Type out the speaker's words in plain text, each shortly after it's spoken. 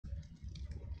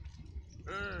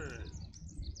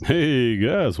Hey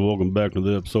guys, welcome back to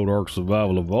the episode Ark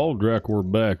Survival Evolved. Drac, we're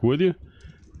back with you.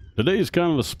 Today's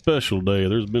kind of a special day.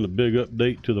 There's been a big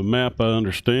update to the map, I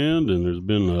understand, and there's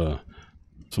been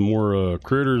some more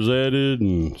critters added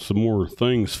and some more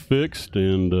things fixed,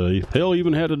 and hell,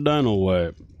 even had a dino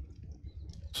wipe.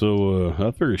 So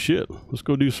I figured, shit, let's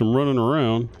go do some running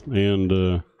around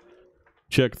and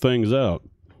check things out.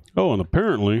 Oh, and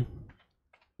apparently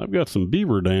I've got some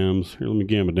beaver dams. Here, let me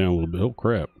gamma down a little bit. Oh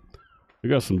crap. I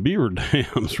got some beaver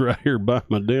dams right here by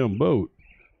my damn boat.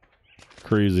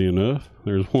 Crazy enough.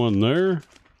 There's one there.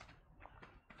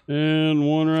 And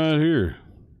one right here.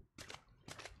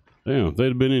 Damn, if they'd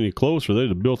have been any closer, they'd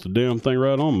have built the damn thing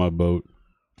right on my boat.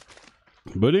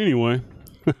 But anyway,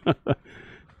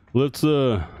 let's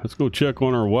go check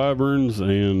on our wyverns,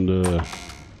 and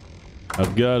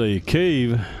I've got a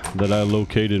cave that I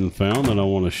located and found that I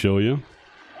want to show you.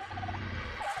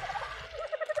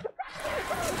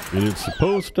 And it's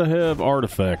supposed to have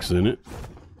artifacts in it.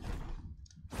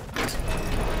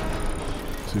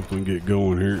 See if we can get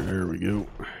going here. There we go.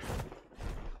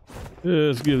 Yeah,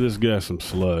 let's give this guy some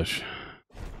slush.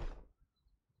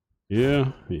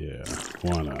 Yeah,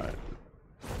 why not?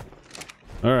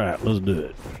 Alright, let's do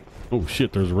it. Oh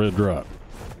shit, there's a red drop.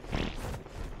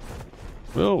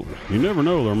 Well, you never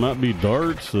know, there might be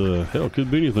darts. Hell, could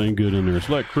be anything good in there. It's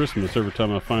like Christmas every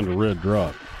time I find a red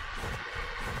drop.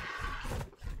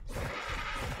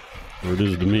 Or it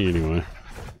is to me, anyway.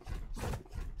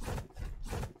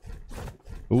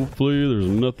 Hopefully there's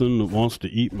nothing that wants to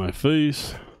eat my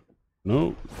face.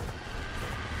 Nope.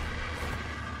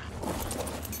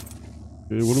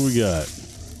 Okay, what do we got?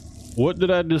 What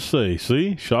did I just say?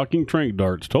 See? Shocking trank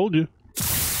darts. Told you.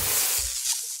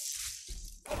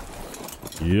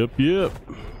 Yep.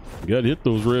 Gotta hit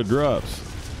those red drops.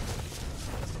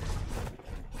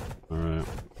 Alright.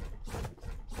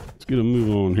 Let's get a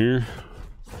move on here.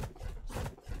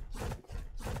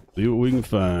 See what we can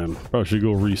find. Probably should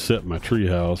go reset my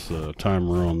treehouse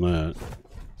timer on that.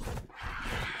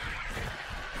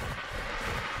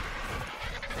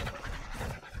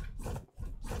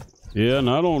 Yeah, and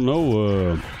I don't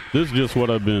know. This is just what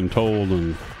I've been told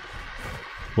and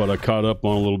what I caught up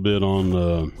on a little bit on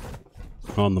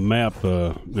the map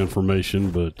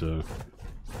information, but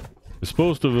it's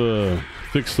supposed to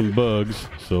fix some bugs,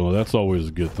 so that's always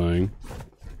a good thing.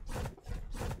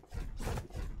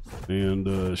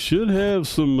 And should have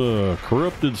some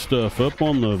corrupted stuff up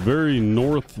on the very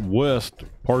northwest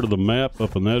part of the map,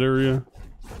 up in that area.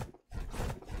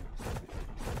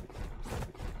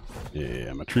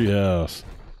 Yeah, my treehouse.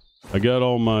 I got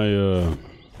all my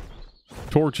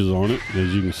torches on it,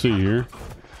 as you can see here.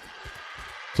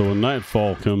 So when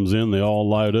nightfall comes in, they all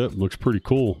light up. Looks pretty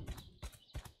cool.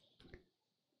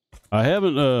 I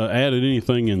haven't added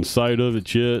anything inside of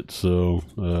it yet,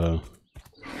 so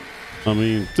I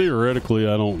mean, theoretically,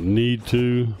 I don't need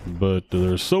to, but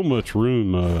there's so much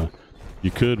room you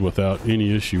could without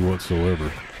any issue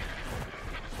whatsoever.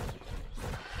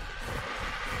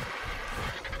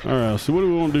 Alright, so what do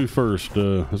we want to do first?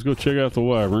 Let's go check out the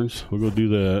wyverns. We'll go do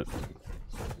that.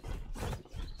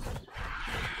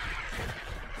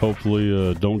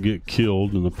 Hopefully, don't get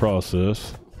killed in the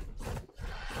process.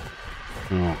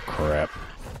 Oh, crap.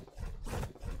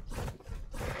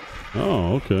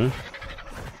 Oh, okay.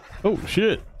 Oh,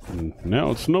 shit.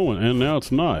 Now it's snowing, and now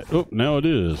it's not. Oh, now it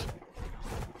is.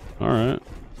 Alright.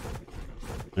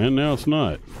 And now it's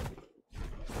not.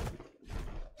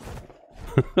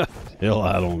 Hell,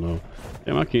 I don't know.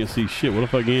 Damn, I can't see shit. What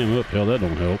if I game up? Hell, that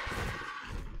don't help.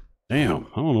 Damn,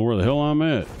 I don't know where the hell I'm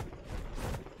at.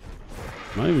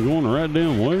 Am I even going the right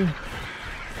damn way?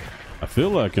 I feel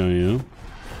like I am.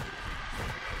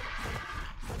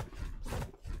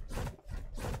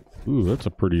 Ooh, that's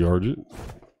a pretty Argent.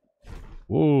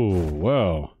 Whoa,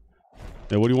 wow.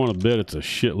 Yeah, what do you want to bet? It's a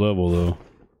shit level, though.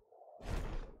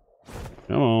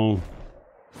 Come on.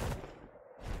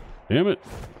 Damn it.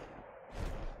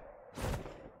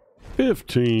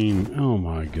 15. Oh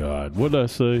my god. What did I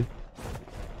say?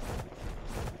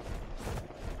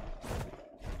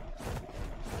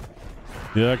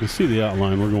 Yeah, I can see the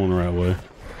outline. We're going the right way.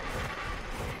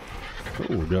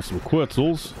 Oh, we got some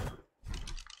Quetzals.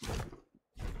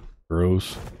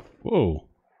 Gross. Whoa.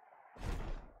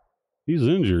 He's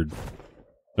injured.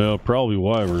 Well, probably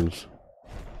wyverns.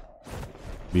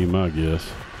 Be my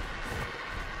guess.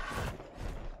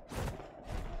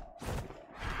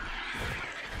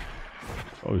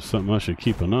 Always something I should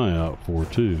keep an eye out for,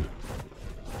 too.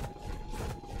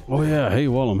 Oh, yeah. Hey,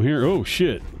 while I'm here. Oh,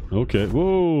 shit. Okay.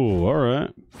 Whoa. All right.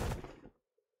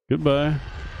 Goodbye.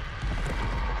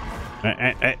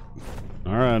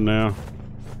 All right, now.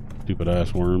 Stupid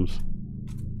ass worms.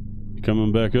 You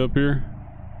coming back up here?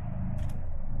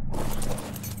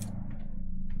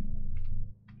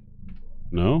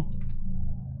 No?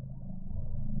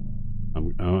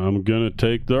 I'm gonna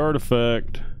take the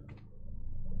artifact.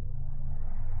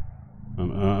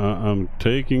 I'm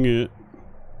taking it.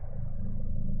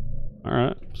 All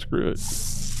right, screw it.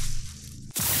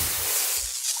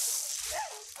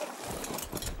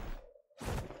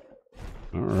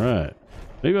 All right.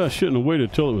 Maybe I shouldn't have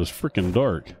waited till it was freaking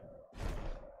dark.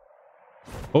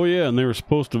 Oh yeah, and they were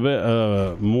supposed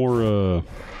to more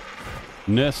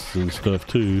nests and stuff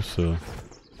too, so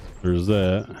there's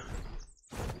that.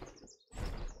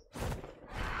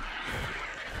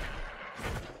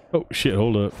 Oh shit,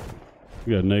 hold up.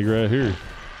 We got an egg right here.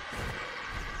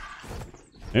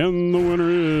 And the winner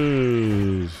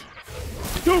is...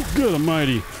 Oh good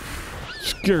almighty!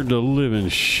 Scared the living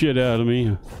shit out of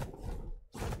me.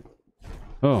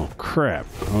 Oh crap.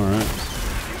 Alright.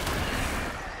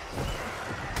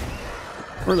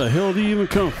 Where the hell did he even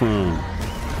come from?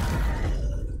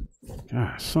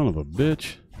 God, son of a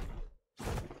bitch.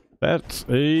 That's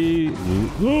a...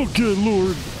 Oh good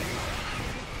lord!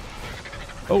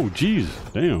 Oh, jeez.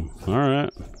 Damn.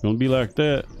 Alright. Gonna be like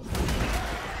that.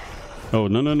 Oh,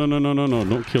 no.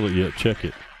 Don't kill it yet. Check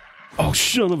it. Oh,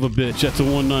 son of a bitch. That's a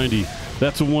 190.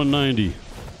 That's a 190.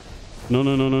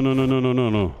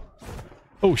 No.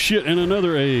 Oh, shit. And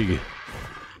another egg.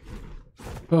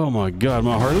 Oh, my God.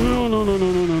 My heart. No.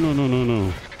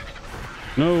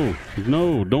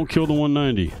 No. Don't kill the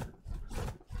 190.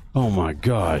 Oh, my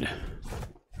God.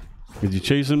 Is he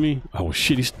chasing me? Oh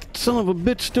shit, he's son of a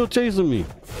bitch still chasing me.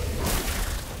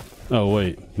 Oh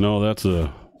wait, no, that's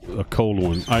a cold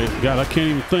one. God, I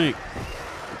can't even think.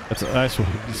 That's an ice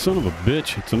one. Son of a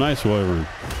bitch, it's an ice wyvern.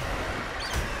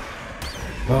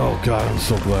 Oh God, I'm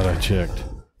so glad I checked.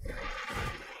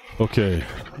 Okay,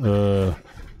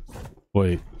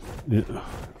 wait.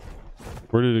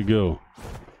 Where did it go?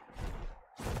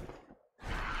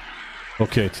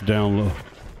 Okay, it's down low.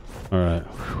 Alright.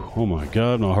 Oh my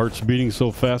God, my heart's beating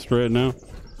so fast right now.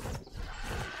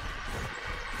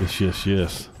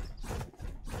 Yes.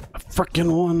 A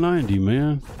frickin' 190,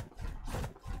 man.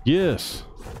 Yes.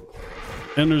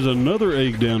 And there's another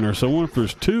egg down there, so I wonder if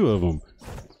there's two of them.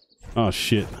 Oh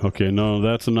shit. Okay, no,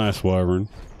 that's a nice wyvern.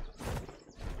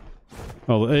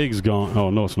 Oh, the egg's gone.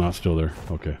 Oh, no, it's not still there.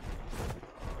 Okay.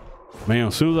 Man,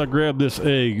 as soon as I grab this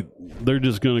egg, they're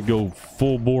just gonna go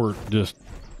full bore, just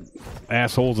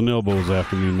assholes and elbows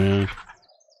after me, man.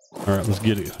 Alright, let's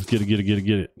get it. Get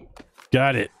it.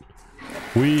 Got it.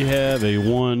 We have a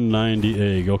 190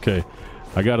 egg. Okay.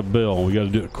 I got a bell. We got to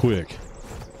do it quick.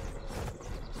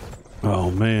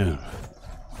 Oh, man.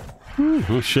 Whew,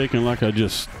 I'm shaking like I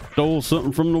just stole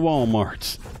something from the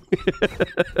Walmarts.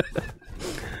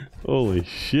 Holy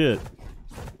shit.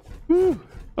 Whew.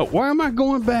 Oh, why am I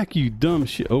going back, you dumb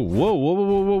shit? Oh,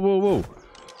 whoa.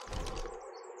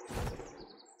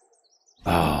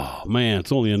 Oh, man,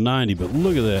 it's only a 90, but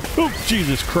look at that. Oh,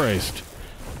 Jesus Christ.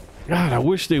 God, I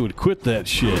wish they would quit that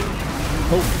shit.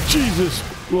 Oh, Jesus.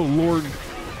 Oh, Lord.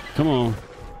 Come on.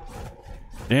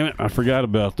 Damn it, I forgot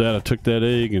about that. I took that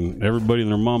egg, and everybody and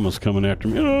their mama's coming after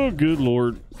me. Oh, good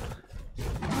Lord.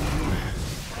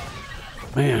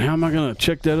 Man, how am I going to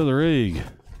check that other egg?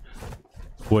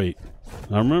 Wait.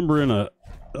 I remember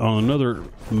on another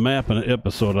map in an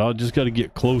episode, I just got to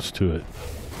get close to it.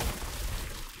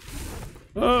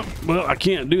 Oh, well, I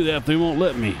can't do that if they won't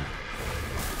let me.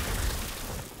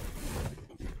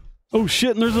 Oh,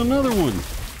 shit, and there's another one.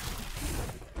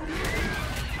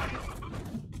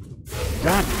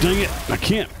 God dang it. I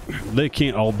can't. They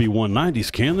can't all be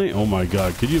 190s, can they? Oh, my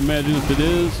God. Could you imagine if it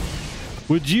is?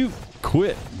 Would you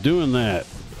quit doing that?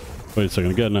 Wait a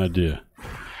second. I got an idea.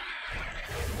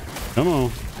 Come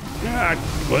on. God,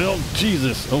 well,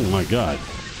 Jesus. Oh, my God.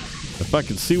 If I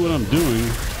could see what I'm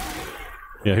doing.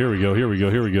 Yeah, here we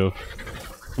go.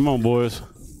 Come on, boys.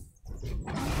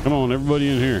 Come on, everybody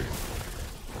in here.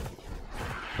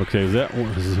 Okay, is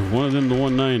one of them the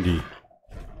 190?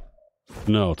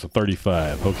 No, it's a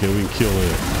 35. Okay, we can kill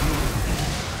it.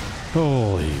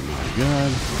 Holy my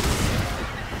God.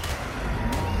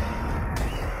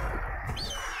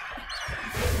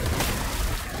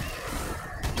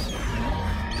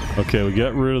 Okay, we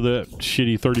got rid of that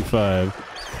shitty 35.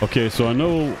 Okay, so I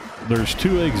know there's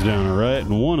two eggs down there, right?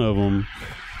 And one of them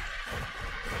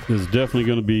is definitely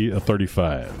going to be a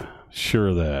 35. Sure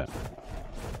of that.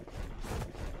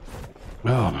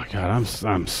 Oh my God,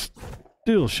 I'm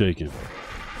still shaking.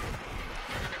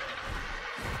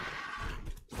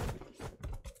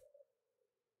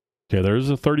 Okay, there's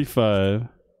a 35.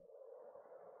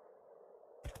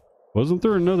 Wasn't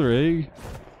there another egg?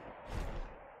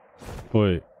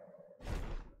 Wait.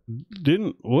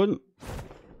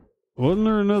 Wasn't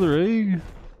there another egg?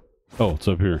 Oh, it's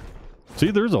up here. See,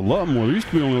 there's a lot more. There used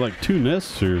to be only like 2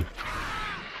 nests here.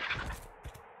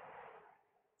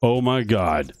 Oh my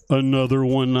god. Another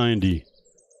 190.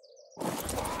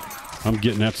 I'm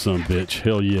getting that son of a bitch.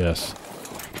 Hell yes.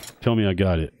 Tell me I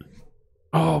got it.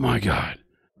 Oh my god.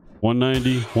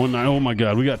 190. 190. Oh my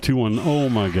god. We got 2-1. Oh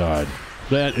my god.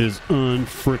 That is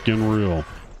unfreaking real.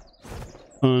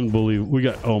 Unbelievable. We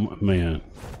got... Oh man.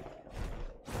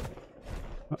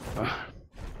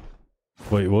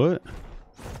 Wait, what?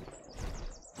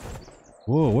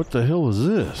 Whoa, what the hell is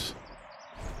this?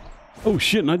 Oh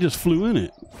shit, and I just flew in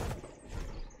it.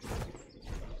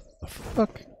 The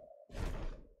fuck?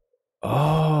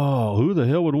 Oh, who the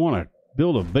hell would want to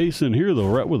build a base in here though,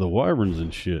 right with the wyverns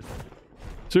and shit?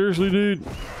 Seriously, dude?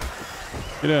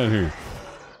 Get out of here.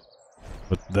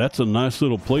 But that's a nice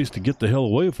little place to get the hell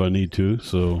away if I need to,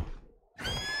 so...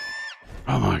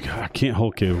 Oh my god, I can't...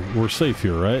 Okay, we're safe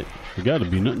here, right? There gotta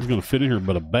be. Nothing's gonna fit in here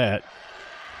but a bat.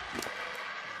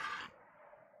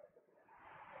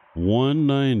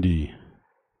 190.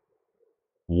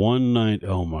 190.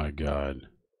 Oh my god.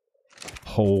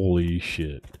 Holy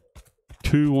shit.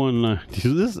 2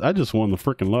 190. This, I just won the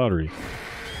freaking lottery.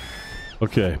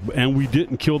 Okay, and we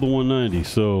didn't kill the 190,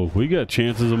 so we got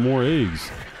chances of more eggs.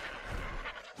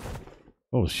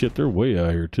 Oh shit, they're way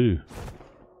out here too.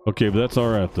 Okay, but that's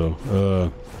alright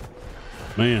though.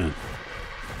 Man.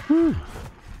 Whew.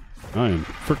 I am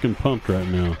freaking pumped right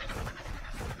now.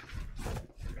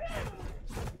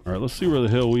 Alright, let's see where the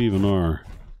hell we even are.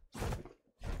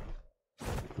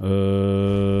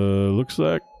 Looks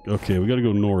like... Okay, we gotta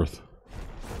go north.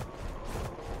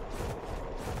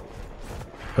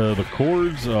 The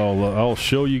cords, I'll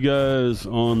show you guys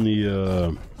on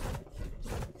the,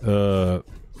 oh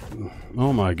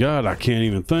my god, I can't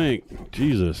even think.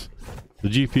 Jesus. The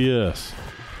GPS.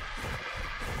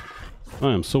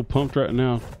 I am so pumped right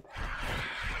now.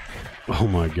 Oh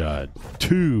my god.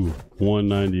 2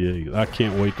 198. I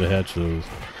can't wait to hatch those.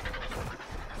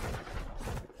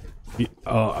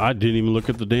 I didn't even look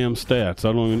at the damn stats.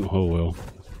 I don't even... Oh well.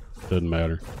 Doesn't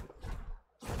matter.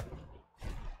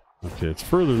 Okay, it's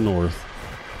further north.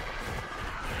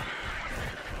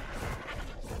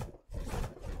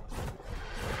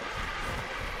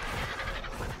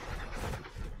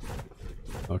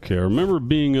 Okay, I remember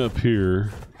being up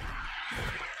here.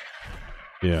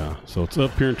 Yeah, so it's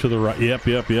up here and to the right.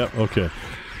 Yep. Okay.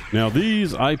 Now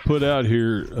these I put out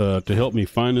here to help me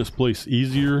find this place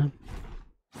easier.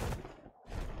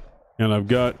 And I've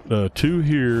got 2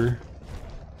 here.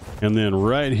 And then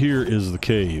right here is the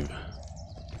cave.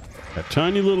 That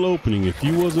tiny little opening, if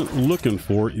you wasn't looking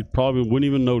for it, you probably wouldn't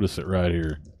even notice it right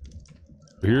here.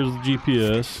 Here's the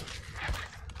GPS.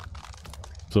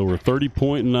 So we're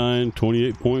 30.9,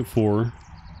 28.4.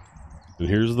 And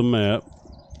here's the map.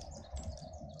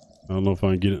 I don't know if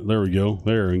I can get it. There we go.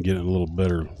 There, and get it in a little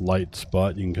better light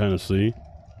spot. You can kind of see.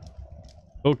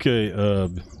 Okay,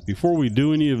 before we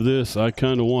do any of this, I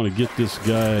kind of want to get this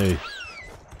guy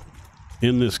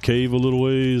in this cave a little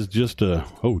ways, just to...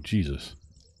 Oh, Jesus.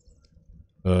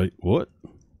 What?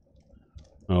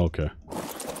 Oh, okay.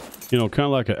 You know, kind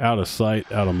of like a out of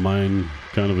sight, out of mind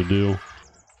kind of a deal.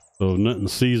 So if nothing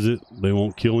sees it, they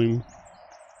won't kill him.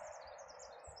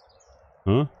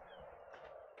 Huh?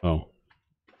 Oh.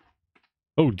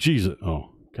 Oh, Jesus.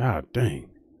 Oh, god dang.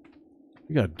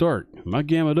 It got dark. Am I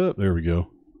gammed up? There we go.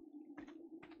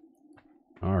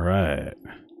 All right.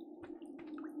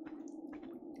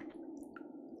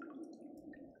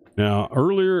 Now,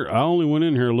 earlier, I only went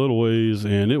in here a little ways,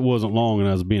 and it wasn't long, and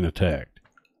I was being attacked.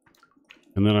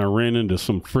 And then I ran into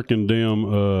some freaking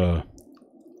damn,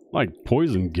 like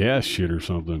poison gas shit or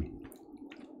something.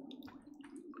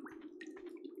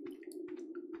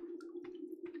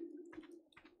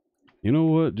 You know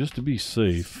what? Just to be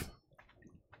safe.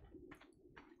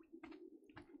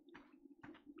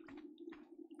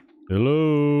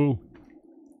 Hello?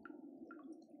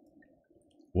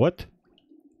 What?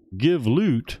 Give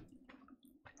loot?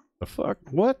 The fuck?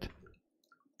 What?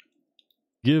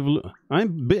 Give loot? I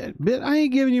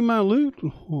ain't giving you my loot.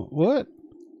 What?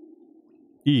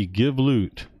 E, give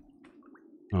loot.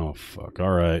 Oh, fuck.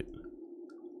 All right.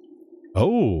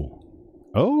 Oh.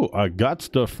 Oh, I got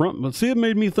stuff from... But see, it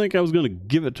made me think I was going to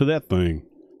give it to that thing.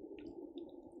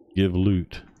 Give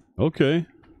loot. Okay.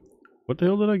 What the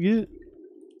hell did I get?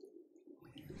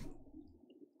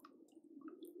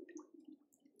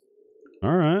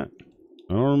 All right.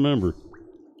 I don't remember.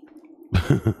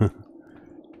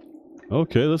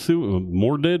 Okay, let's see.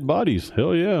 More dead bodies.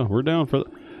 Hell yeah, we're down for that.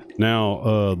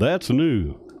 Now, that's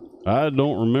new. I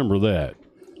don't remember that.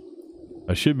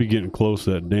 I should be getting close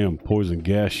to that damn poison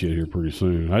gas shit here pretty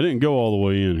soon. I didn't go all the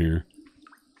way in here.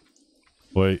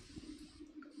 Wait.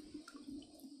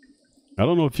 I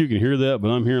don't know if you can hear that, but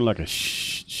I'm hearing like a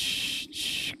shh, shh,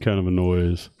 shh kind of a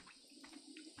noise.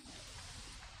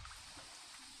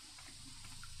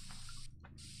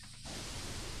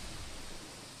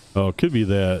 Oh, it could be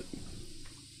that.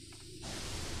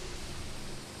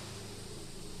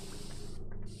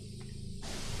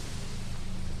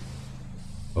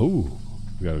 Oh,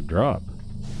 we got a drop.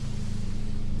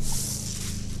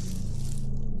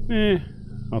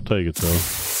 I'll take it though.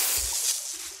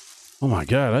 Oh my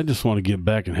god, I just want to get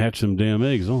back and hatch them damn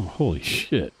eggs. Oh, holy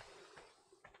shit.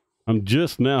 I'm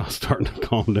just now starting to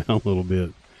calm down a little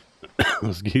bit.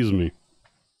 Excuse me.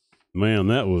 Man,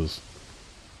 that was...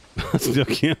 I still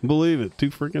can't believe it. 2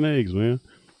 freaking eggs, man.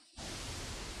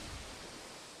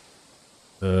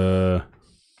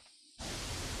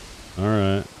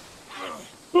 Alright.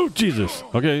 Oh, Jesus.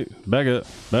 Okay, back up.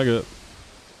 Back up.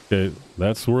 Okay,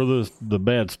 that's where the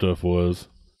bad stuff was.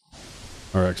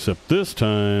 Alright, except this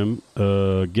time,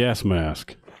 gas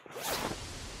mask.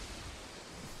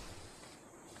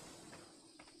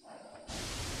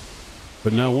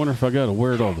 But now I wonder if I gotta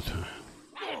wear it all the time.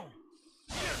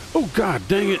 Oh, god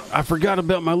dang it. I forgot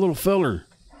about my little feller.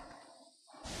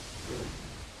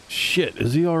 Shit,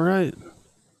 is he alright?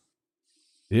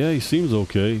 Yeah, he seems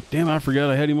okay. Damn, I forgot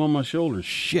I had him on my shoulder.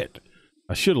 Shit.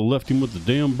 I should have left him with the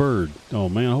damn bird. Oh,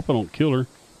 man, I hope I don't kill her.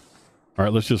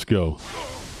 Alright, let's just go.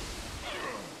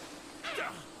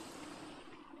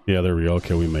 Yeah, there we go.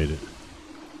 Okay, we made it.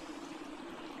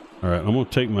 Alright, I'm going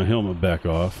to take my helmet back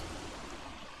off.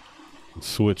 And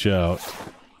switch out.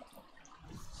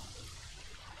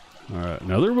 Alright,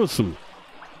 now there was some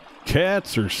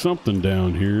cats or something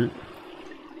down here.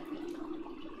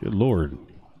 Good lord.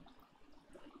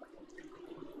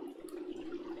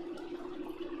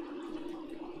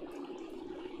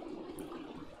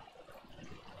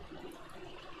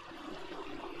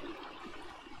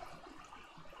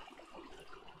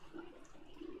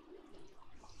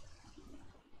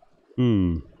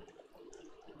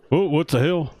 Oh, what the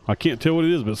hell? I can't tell what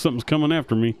it is, but something's coming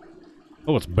after me.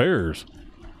 Oh, it's bears.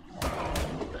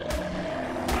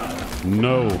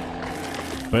 No.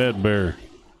 Bad bear.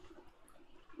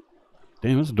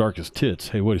 Damn, it's dark as tits.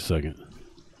 Hey, wait a second.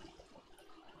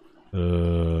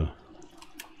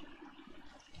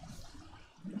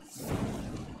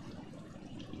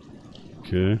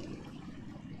 Okay.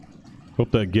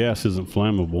 Hope that gas isn't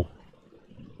flammable.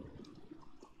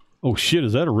 Oh shit,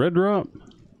 is that a red drop?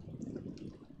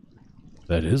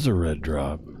 That is a red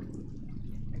drop.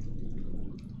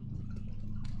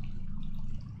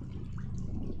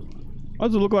 Why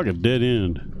does it look like a dead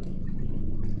end?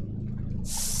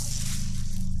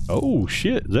 Oh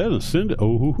shit, is that an ascendant?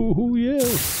 Oh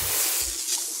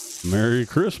yes. Merry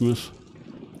Christmas.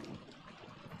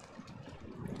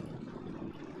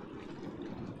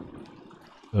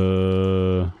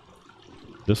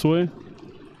 This way?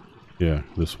 Yeah,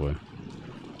 this way.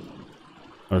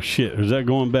 Oh shit, is that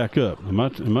going back up? Am I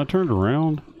turned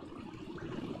around?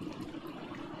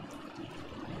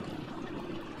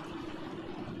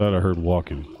 Thought I heard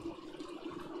walking.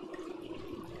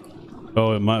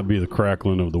 Oh, it might be the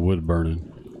crackling of the wood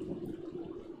burning.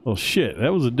 Oh shit,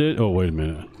 that was a dead... Oh, wait a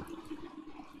minute.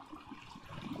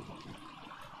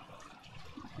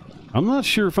 I'm not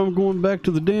sure if I'm going back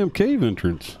to the damn cave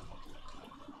entrance.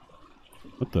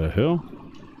 What the hell?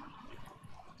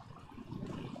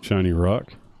 Shiny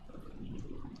rock.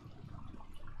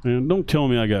 Man, don't tell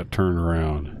me I got turned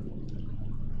around.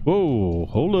 Whoa,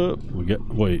 hold up. We got...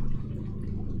 Wait.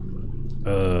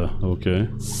 Okay.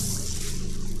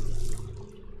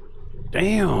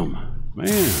 Damn, man.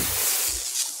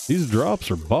 These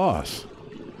drops are boss.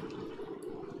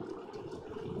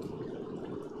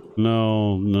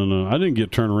 No. I didn't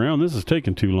get turned around. This is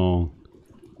taking too long.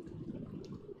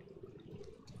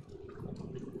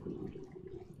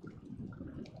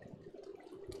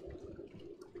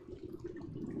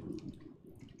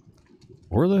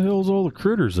 Where the hell's all the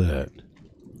critters at?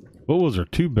 What was there?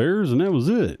 2 bears and that was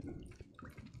it?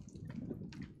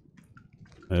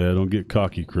 Yeah, don't get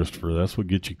cocky, Christopher. That's what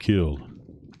gets you killed.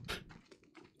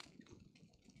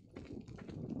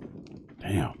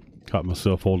 Damn. Caught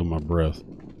myself holding my breath.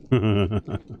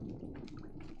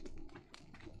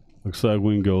 Looks like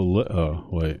we can go... Oh,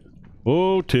 wait.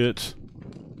 Oh, tits.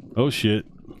 Oh, shit.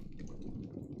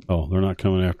 Oh, they're not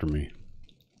coming after me.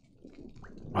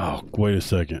 Oh, wait a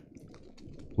second.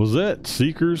 Was that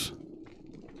Seekers?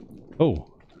 Oh,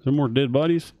 is there more dead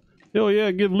bodies? Hell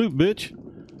yeah, give loot, bitch.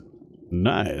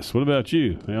 Nice. What about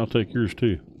you? Hey, I'll take yours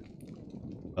too.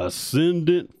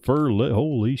 Ascendant fur.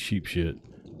 Holy sheep shit.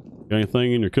 Got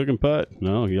anything in your cooking pot?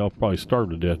 No, y'all probably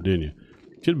starved to death, didn't you?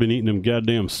 Should have been eating them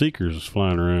goddamn seekers that's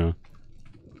flying around.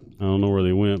 I don't know where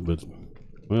they went, but...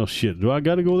 Well, shit. Do I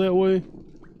gotta go that way?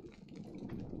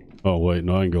 Oh, wait.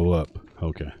 No, I can go up.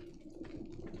 Okay.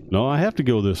 No, I have to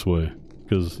go this way.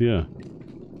 Because, yeah.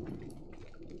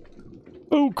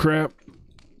 Oh, crap.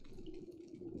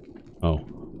 Oh.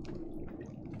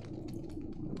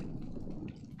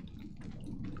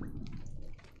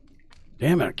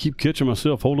 Damn it, I keep catching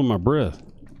myself holding my breath.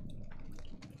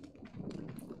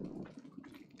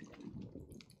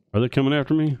 Are they coming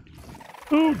after me?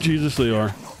 Oh, Jesus, they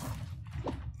are.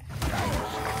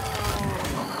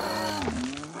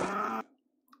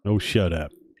 Oh, shut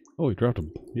up. Oh, he dropped a...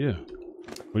 Yeah.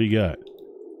 What do you got?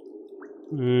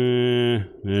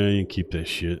 Yeah, you can keep that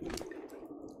shit.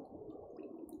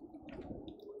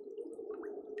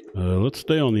 Let's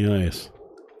stay on the ice.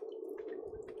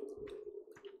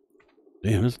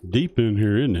 Damn, it's deep in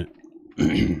here, isn't it?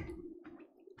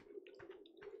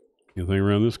 Anything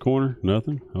around this corner?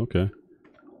 Nothing? Okay. All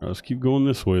right, let's keep going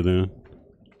this way then.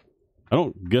 I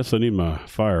don't guess I need my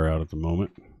fire out at the moment.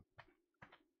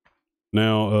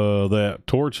 Now, that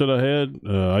torch that I had,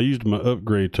 I used my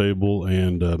upgrade table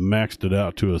and maxed it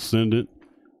out to Ascendant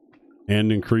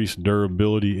and increased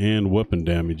durability and weapon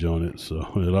damage on it, so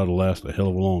it ought to last a hell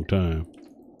of a long time.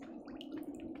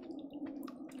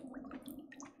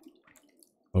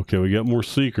 Okay, we got more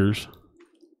seekers.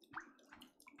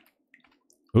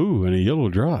 Ooh, and a yellow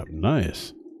drop.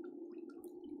 Nice.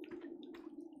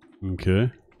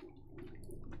 Okay.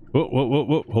 Whoa, whoa, whoa,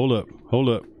 whoa. Hold up. Hold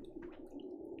up.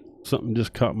 Something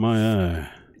just caught my eye.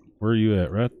 Where are you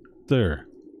at? Right there.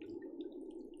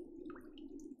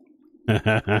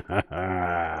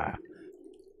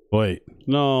 Wait.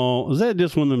 No. Is that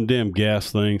just one of them damn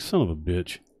gas things? Son of a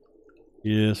bitch.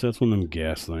 Yes, that's one of them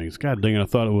gas things. God dang it. I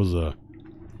thought it was a...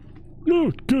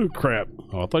 No, good crap.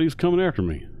 Oh, I thought he was coming after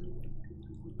me.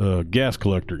 Gas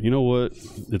collector. You know what?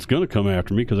 It's gonna come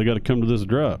after me because I gotta come to this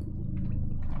drop.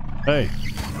 Hey.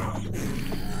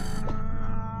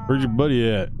 Where's your buddy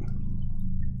at?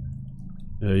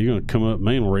 Yeah, you're gonna come up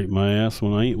man rape my ass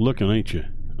when I ain't looking, ain't you?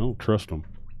 I don't trust him.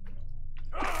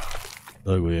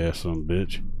 Ugly ass son of a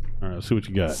bitch. Alright, let's see what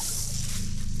you got.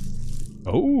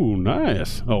 Oh,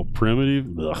 nice. Oh,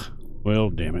 primitive. Ugh. Well,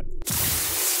 damn it.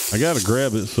 I gotta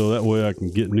grab it so that way I can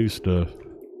get new stuff.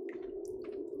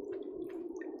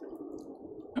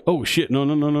 Oh shit, no,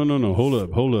 hold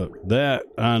up, hold up. That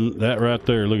right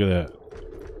there, look at that.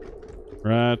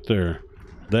 Right there.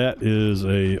 That is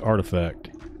a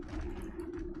artifact.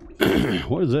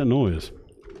 What is that noise?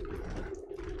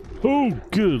 Oh,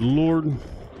 good lord.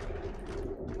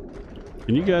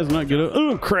 Can you guys not get up?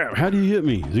 Oh crap, how do you hit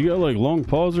me? Has he got like long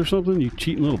paws or something? You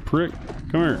cheating little prick.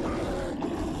 Come here.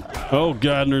 Oh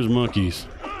god, and there's monkeys.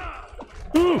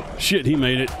 Oh shit, he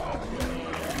made it.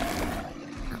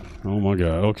 Oh my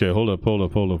god. Okay, hold up.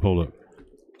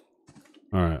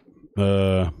 Alright.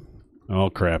 Oh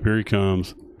crap, here he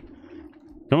comes.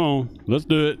 Come on, let's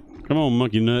do it. Come on,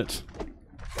 monkey nuts.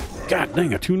 God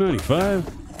dang, a 295?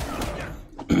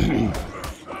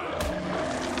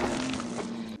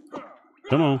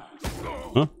 Come on.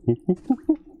 Huh?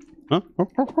 Huh?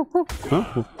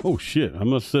 Huh? Oh shit, I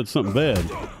must have said something bad.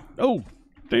 Oh,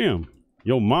 damn.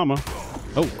 Yo mama.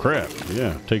 Oh crap.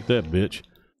 Yeah, take that bitch.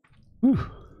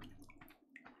 Whew.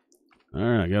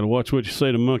 Alright, gotta watch what you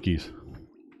say to monkeys.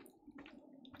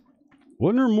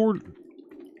 Wasn't there more?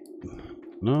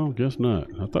 No, guess not.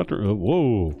 I thought there...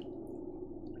 whoa.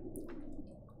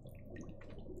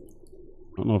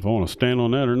 I don't know if I want to stand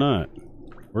on that or not.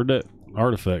 Where'd that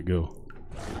artifact go?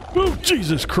 Oh,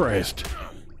 Jesus Christ.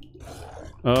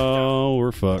 Oh,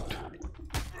 we're fucked.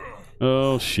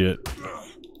 Oh, shit.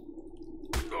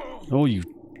 Oh, you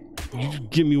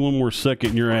give me one more second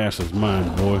and your ass is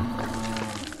mine, boy.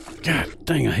 God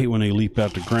dang, I hate when they leap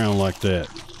out the ground like that.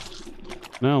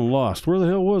 Now I'm lost. Where the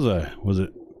hell was I? Was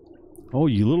it... Oh,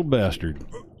 you little bastard.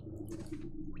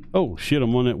 Oh, shit,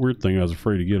 I'm on that weird thing I was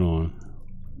afraid to get on.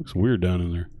 Looks weird down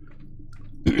in there.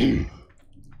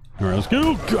 Alright, let's go.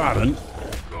 Oh, God.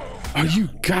 Are you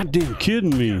goddamn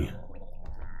kidding me?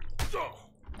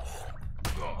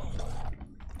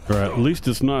 Alright, at least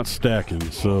it's not stacking,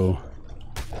 so...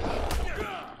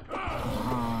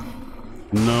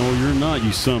 No, you're not,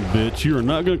 you son of a bitch. You are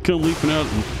not going to come leaping out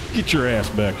and get your ass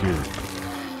back here.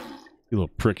 You little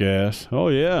prick ass. Oh,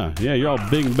 yeah. Yeah, you're all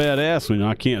big and bad ass when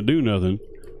I can't do nothing.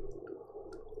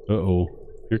 Uh-oh.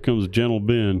 Here comes Gentle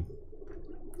Ben.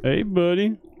 Hey,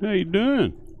 buddy. How you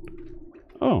doing?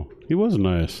 Oh, he was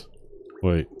nice.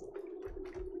 Wait.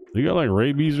 He got like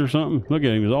rabies or something? Look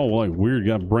at him. He's all like weird.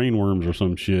 Got brain worms or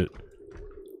some shit.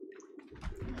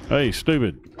 Hey,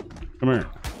 stupid. Come here.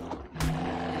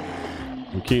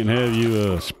 We can't have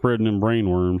you spreading them brain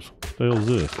worms. What the hell is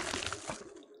this?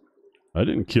 I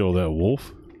didn't kill that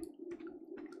wolf.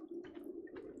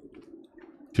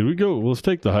 Should we go? Let's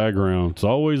take the high ground. It's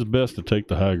always best to take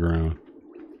the high ground.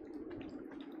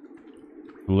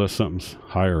 Unless something's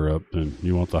higher up, then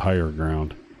you want the higher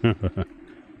ground.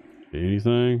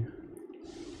 Anything?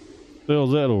 What the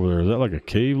hell's that over there? Is that like a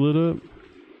cave lit up?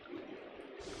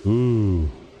 Ooh.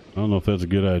 I don't know if that's a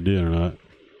good idea or not.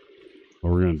 But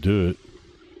we're gonna do it.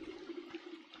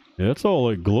 Yeah, it's all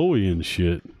like glowy and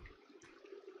shit.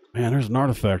 Man, there's an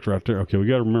artifact right there. Okay, we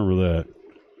gotta remember that.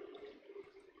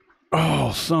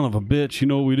 Oh, son of a bitch. You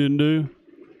know what we didn't do?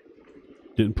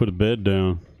 Didn't put a bed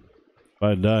down. If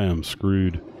I die, I'm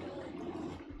screwed.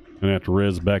 Gonna have to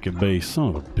res back at base. Son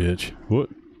of a bitch. What?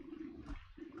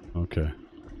 Okay.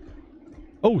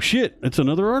 Oh shit! It's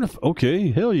another artifact.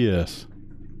 Okay, hell yes.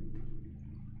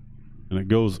 And it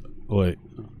goes. Wait.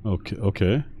 Okay.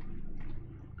 Okay.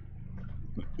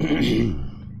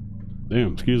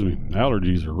 Damn. Excuse me.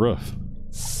 Allergies are rough.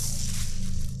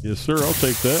 Yes, sir. I'll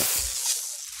take that.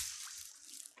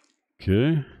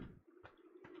 Okay.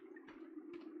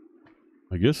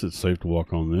 I guess it's safe to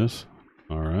walk on this.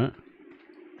 All right.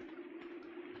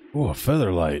 Oh, a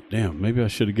feather light. Damn, maybe I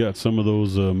should have got some of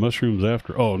those mushrooms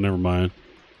after. Oh, never mind.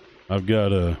 I've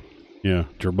got yeah,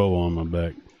 jerboa on my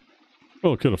back.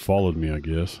 Well, it could have followed me, I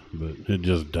guess, but it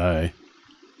just died.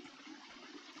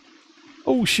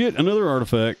 Oh shit, another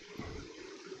artifact.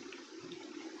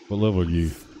 What level are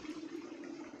you?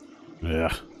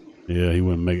 Yeah. Yeah, he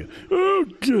wouldn't make it. Oh,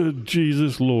 good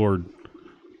Jesus Lord.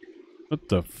 What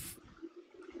the f...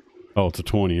 Oh, it's a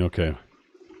 20, okay.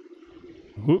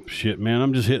 Whoops, shit, man.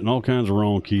 I'm just hitting all kinds of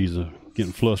wrong keys.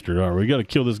 Getting flustered. All right, we got to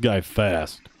kill this guy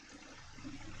fast.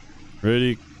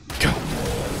 Ready? Go.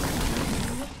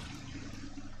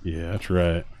 Yeah, that's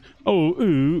right. Oh,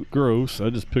 ooh, gross.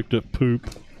 I just picked up poop.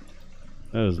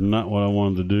 That is not what I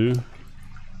wanted to do.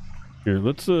 Here,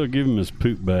 let's give him his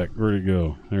poop back. Where'd it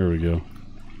go? There we go.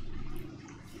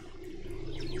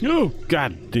 Oh,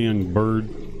 goddamn bird.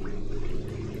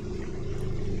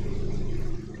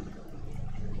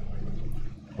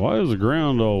 Why is the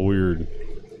ground all weird?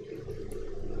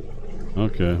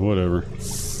 Okay, whatever.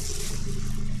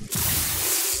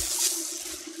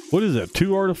 What is that?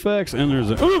 2 artifacts? And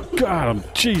there's a... Oh,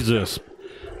 God, Jesus.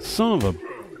 Son of a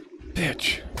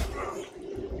bitch.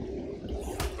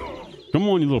 Come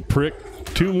on, you little prick.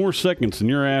 2 more seconds and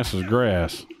your ass is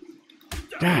grass.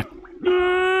 God.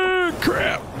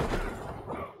 Crap.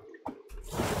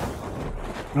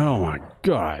 Oh, my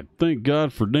God. Thank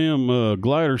God for damn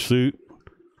glider suit.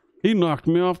 He knocked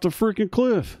me off the freaking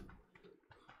cliff.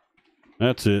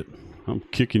 That's it. I'm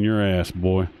kicking your ass,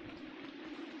 boy.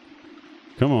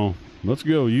 Come on. Let's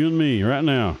go. You and me right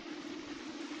now.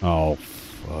 Oh,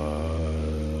 fuck.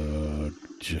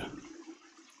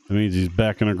 That means he's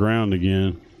back in the ground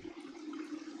again.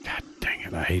 God dang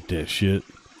it. I hate that shit.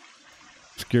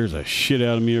 Scares the shit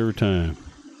out of me every time.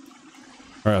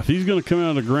 Alright, if he's going to come out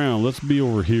of the ground, let's be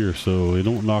over here so he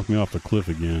don't knock me off the cliff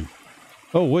again.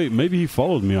 Oh, wait, maybe he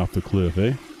followed me off the cliff,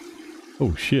 eh?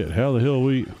 Oh, shit, how the hell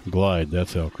we... Glide,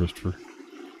 that's how, Christopher.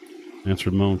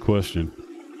 Answered my own question.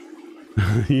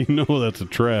 You know that's a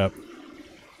trap.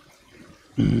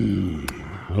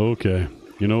 Okay,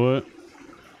 you know what?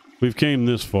 We've came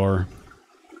this far.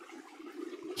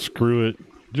 Screw it.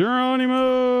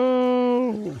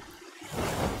 Geronimo!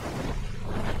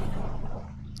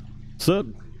 What's up?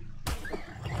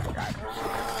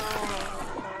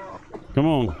 Come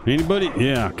on. Anybody?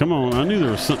 Yeah, come on. I knew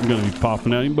there was something going to be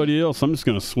popping out. Anybody else? I'm just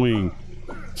going to swing.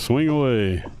 Swing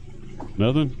away.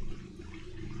 Nothing?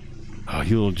 Oh,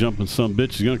 you little jumping son of a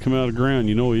bitch. He's going to come out of the ground.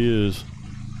 You know he is.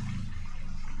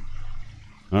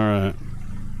 Alright.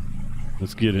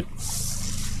 Let's get it.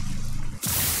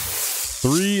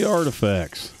 3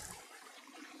 artifacts.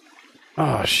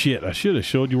 Ah, shit. I should have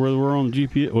showed you where we're on the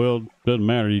GPS. Well, doesn't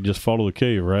matter. You just follow the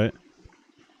cave, right?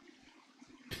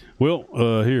 Well,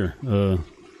 here.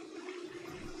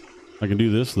 I can do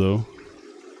this, though.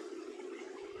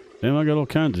 Damn, I got all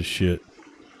kinds of shit.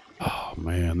 Oh,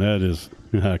 man, that is...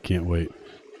 I can't wait.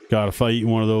 God, if I eat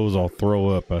one of those, I'll throw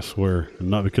up, I swear. And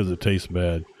not because it tastes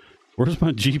bad. Where's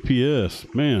my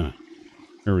GPS? Man.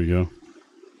 There we go.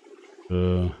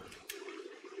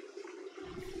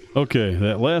 Okay,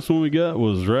 that last one we got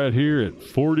was right here at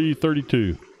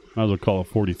 4032. Might as well call it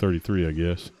 4033, I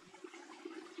guess.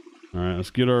 Alright,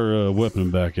 let's get our weapon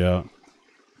back out.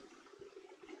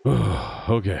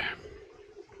 Okay.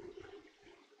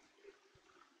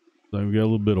 So we got a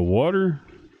little bit of water.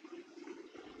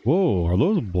 Whoa, are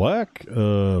those black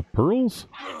pearls?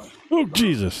 Oh,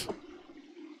 Jesus.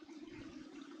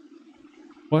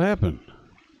 What happened?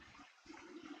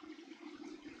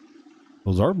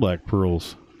 Those are black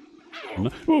pearls. No.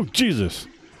 Oh, Jesus!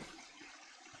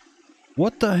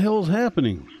 What the hell's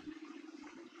happening?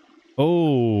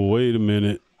 Oh, wait a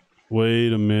minute.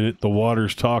 Wait a minute. The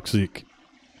water's toxic.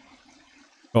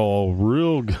 Oh,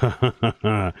 real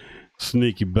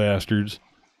sneaky bastards.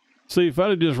 See, if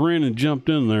I'd have just ran and jumped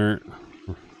in there.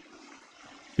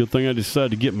 Good thing I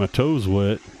decided to get my toes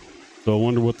wet. So I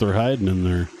wonder what they're hiding in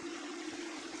there.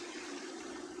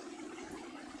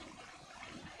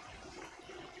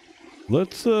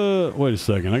 Let's, wait a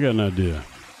second. I got an idea.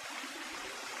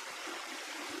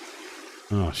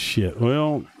 Oh, shit.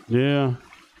 Well, yeah.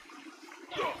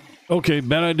 Okay,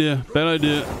 bad idea. Bad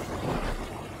idea.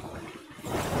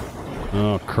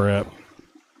 Oh, crap.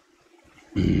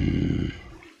 Okay,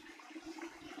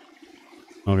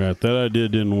 that idea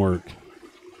didn't work.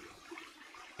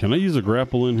 Can I use a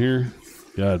grapple in here?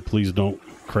 God, please don't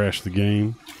crash the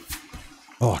game.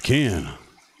 Oh, I can.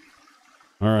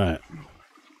 Alright.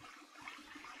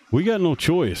 We got no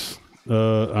choice.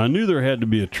 I knew there had to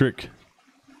be a trick.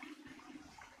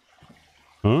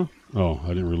 Huh? Oh, I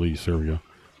didn't release. There we go.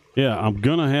 Yeah, I'm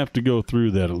gonna have to go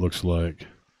through that, it looks like.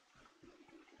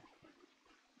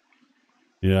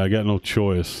 Yeah, I got no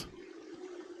choice.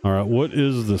 Alright, what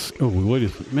is this? Oh, wait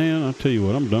a... Man, I'll tell you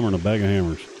what, I'm dumber than a bag of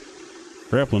hammers.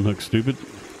 Grappling hook, stupid.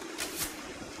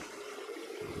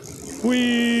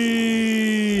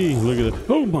 Whee! Look at it.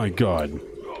 Oh my god.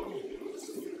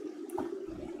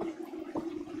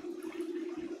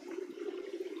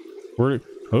 Where?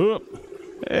 Up.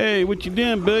 Hey, what you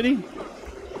doing, buddy?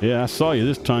 Yeah, I saw you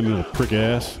this time, you little prick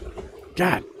ass.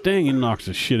 God dang, he knocks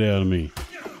the shit out of me.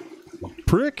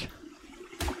 Prick?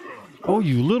 Oh,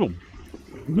 you little...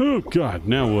 Oh, God,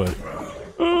 now what?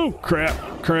 Oh,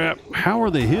 crap, crap. How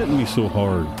are they hitting me so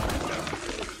hard?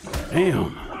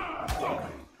 Damn.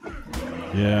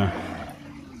 Yeah.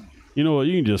 You know what?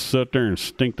 You can just sit there and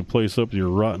stink the place up with your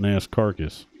rotten-ass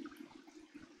carcass.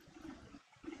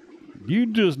 You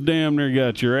just damn near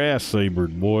got your ass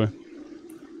sabered, boy.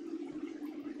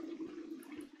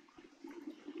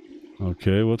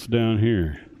 Okay, what's down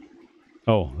here?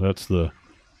 Oh, that's the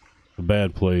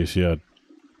bad place, yeah.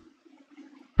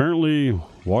 Apparently,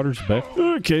 water's bad.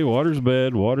 Okay, water's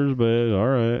bad, water's bad.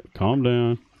 Alright, calm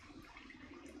down.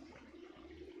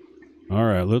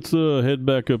 Alright, let's head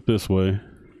back up this way.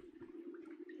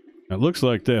 It looks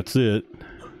like that's it.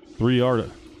 Three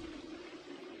artifacts.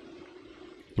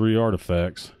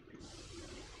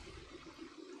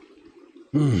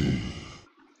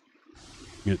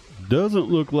 It doesn't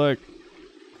look like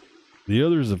the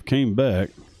others have came back.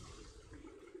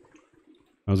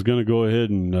 I was gonna go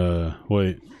ahead and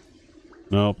wait.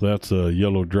 Nope, that's a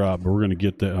yellow drop, but we're gonna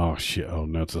get that. Oh shit! Oh,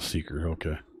 that's a seeker.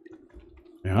 Okay.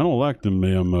 Yeah, I don't like them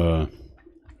damn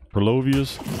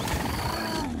Perlovias.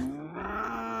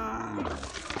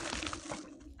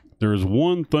 There's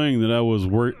one thing that I was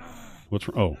worried. What's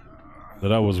oh,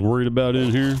 that I was worried about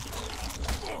in here.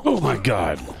 Oh my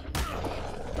god!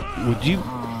 Would you?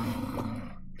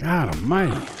 God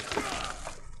almighty!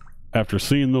 After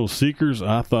seeing those seekers,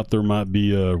 I thought there might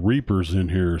be reapers in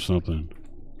here or something.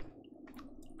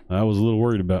 I was a little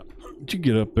worried about. Did you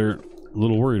get up there? A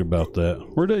little worried about that.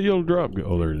 Where'd that yellow drop go?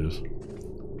 Oh, there it is.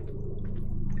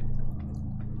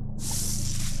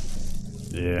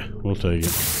 Yeah, we'll take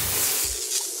it.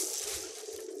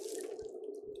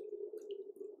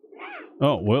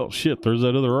 Oh, well, shit, there's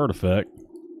that other artifact.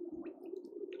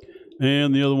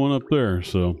 And the other one up there.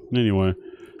 So, anyway.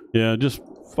 Yeah, just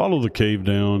follow the cave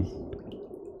down.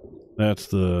 That's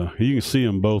the... You can see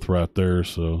them both right there,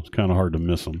 so it's kind of hard to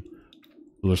miss them.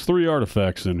 So there's 3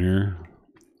 artifacts in here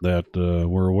that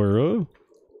we're aware of.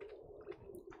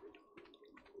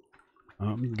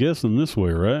 I'm guessing this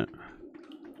way, right?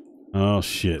 Oh,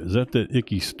 shit. Is that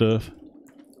icky stuff?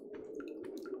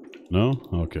 No?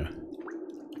 Okay.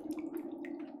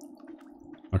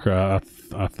 Okay,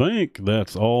 I think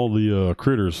that's all the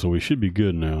critters, so we should be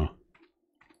good now.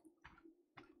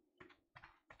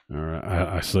 Alright,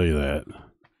 I say that.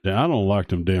 Yeah, I don't like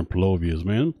them damn Perlovias,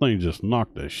 man. Them things just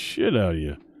knock the shit out of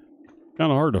you. Kind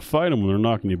of hard to fight them when they're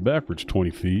knocking you backwards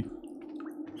 20 feet.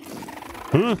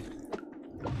 Huh?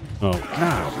 Oh,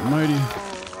 God almighty.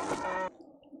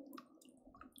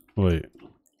 Wait.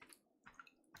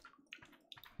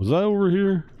 Was I over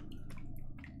here?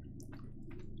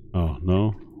 Oh,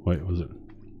 no. Wait, was it?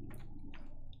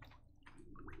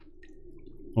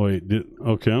 Wait,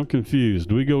 okay, I'm confused.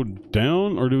 Do we go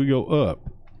down or do we go up?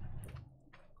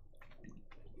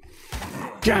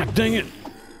 God dang it!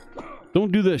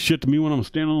 Don't do that shit to me when I'm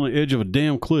standing on the edge of a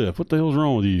damn cliff. What the hell's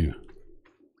wrong with you?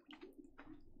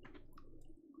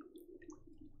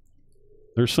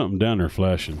 There's something down there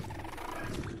flashing.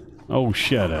 Oh,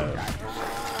 shut up.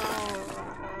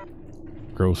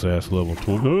 Gross ass level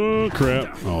 20. Oh,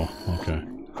 crap. Oh, okay.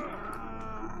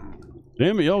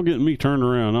 Damn it, y'all getting me turned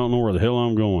around. I don't know where the hell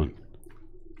I'm going.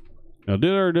 Now,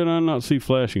 did I or did I not see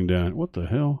flashing down? What the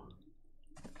hell?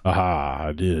 Aha,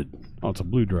 I did. Oh, it's a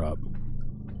blue drop.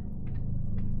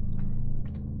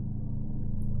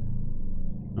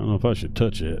 I don't know if I should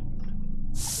touch it.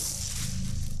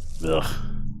 Ugh.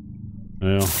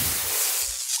 Well,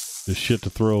 this shit to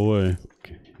throw away.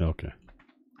 Okay.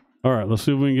 Alright, let's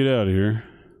see if we can get out of here.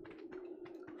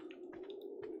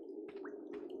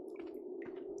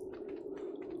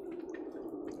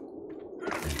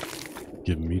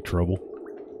 Giving me trouble.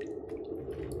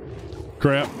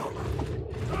 Crap.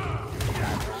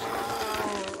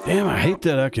 Damn, I hate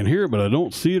that I can hear it, but I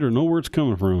don't see it or know where it's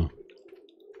coming from.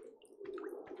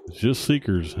 It's just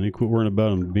seekers. I need to quit worrying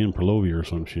about them being Perlovia or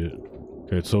some shit.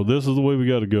 Okay, so this is the way we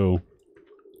gotta go.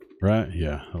 Right?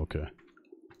 Yeah, okay.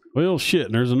 Well, shit,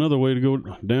 and there's another way to go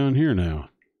down here now.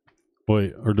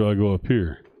 Wait, or do I go up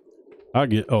here?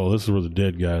 Oh, this is where the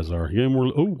dead guys are. You got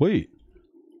more, oh, wait.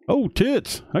 Oh,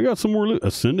 tits! I got some more loot.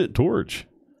 Ascendant torch.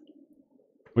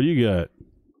 What do you got?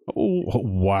 Oh,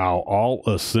 wow. All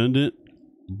Ascendant.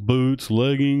 Boots,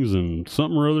 leggings, and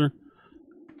something or other.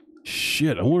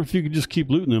 Shit, I wonder if you could just keep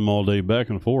looting them all day back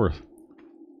and forth.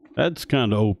 That's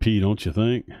kind of OP, don't you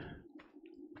think?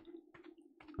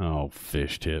 Oh,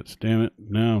 fish tits. Damn it.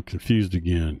 Now I'm confused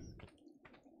again.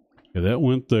 Okay, that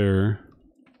went there.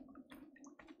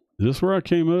 Is this where I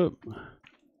came up?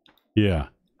 Yeah.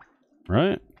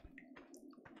 Right?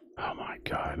 Oh my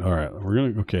god. Alright, we're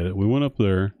gonna... Okay, we went up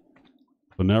there.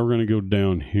 So now we're gonna go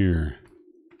down here.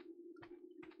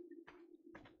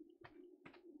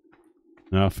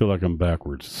 Now I feel like I'm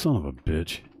backwards. Son of a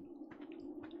bitch.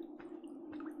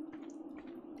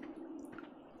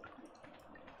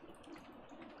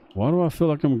 Why do I feel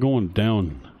like I'm going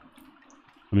down?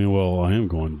 I mean, well, I am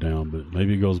going down, but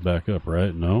maybe it goes back up,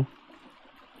 right? No?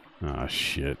 Ah,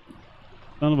 shit.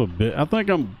 Son of a bitch. I think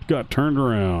I'm got turned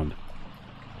around.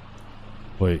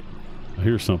 Wait. I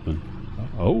hear something.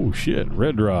 Oh, shit.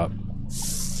 Red drop.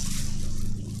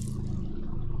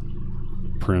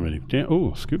 Primitive. Damn.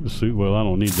 Oh, scuba suit. Well, I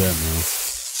don't need that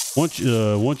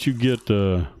now. Once you get,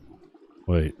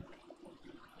 wait.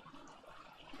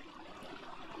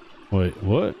 Wait,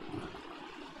 what?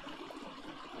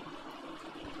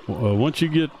 Once you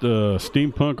get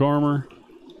steampunk armor,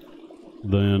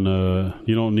 then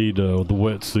you don't need the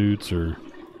wetsuits or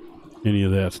any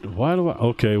of that stuff. Why do I?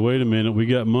 Okay, wait a minute. We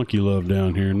got monkey love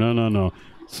down here. No, no, no.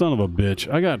 Son of a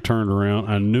bitch. I got turned around.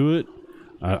 I knew it.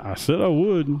 I said I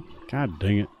would. God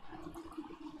dang it.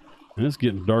 And it's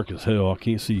getting dark as hell. I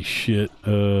can't see shit.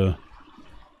 Whoa,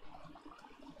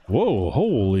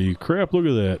 holy crap. Look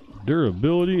at that.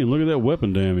 Durability and look at that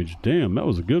weapon damage. Damn, that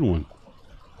was a good one.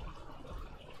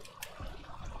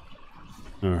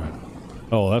 Alright.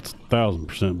 Oh, that's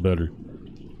 1000% better.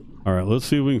 Alright, let's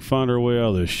see if we can find our way out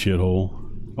of this shithole.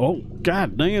 Oh,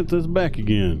 god dang it, that's back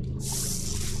again.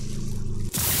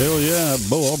 Hell yeah, that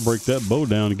bow. I'll break that bow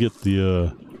down to get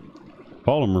the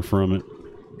polymer from it.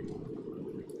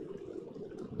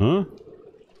 Huh?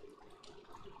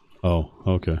 Oh,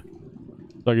 okay.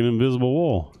 It's like an invisible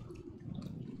wall.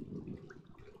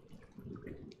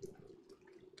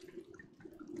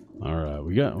 Alright,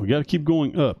 we got to keep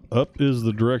going up. Up is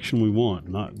the direction we want,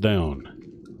 not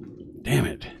down. Damn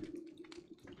it.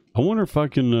 I wonder if I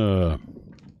can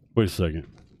wait a second.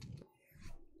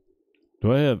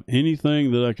 Do I have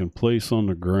anything that I can place on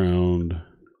the ground?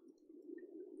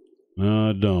 No,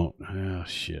 I don't. Ah,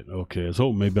 shit. Okay, I was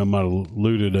hoping maybe I might have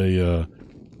looted a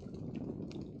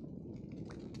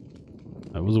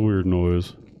that was a weird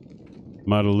noise.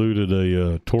 Might have looted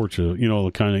a torch, you know,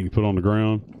 the kind that you put on the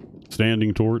ground.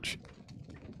 Standing torch.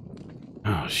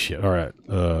 Oh shit. Alright.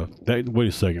 Wait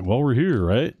a second. While we're here,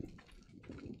 right?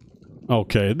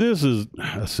 Okay, this is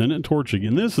Ascendant torch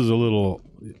again. This is a little...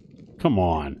 Come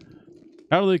on.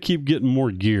 How do they keep getting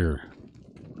more gear?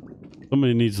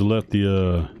 Somebody needs to let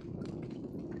the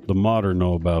modder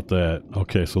know about that.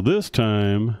 Okay, so this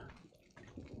time...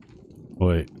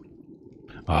 Wait.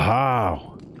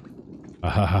 Aha!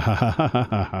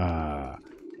 Ahahahahaha.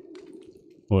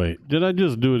 Wait, did I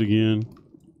just do it again?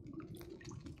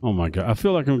 Oh my god, I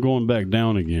feel like I'm going back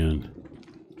down again.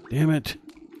 Damn it.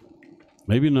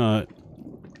 Maybe not.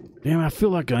 Damn, I feel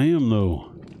like I am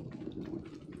though.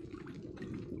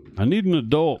 I need an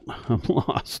adult. I'm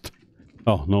lost.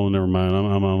 Oh, no, never mind.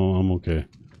 I'm okay.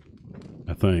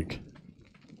 I think.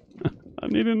 I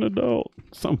need an adult.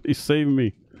 Somebody save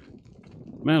me.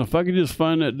 Man, if I could just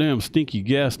find that damn stinky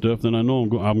gas stuff, then I know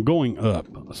I'm going up.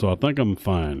 So I think I'm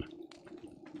fine.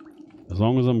 As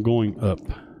long as I'm going up.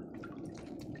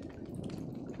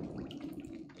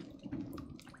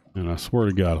 And I swear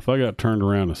to God, if I got turned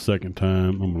around a second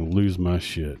time, I'm going to lose my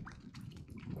shit.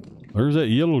 There's that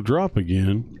yellow drop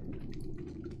again.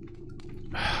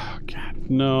 God,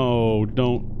 no,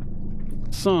 don't.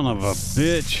 Son of a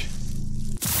bitch.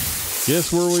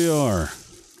 Guess where we are.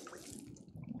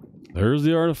 There's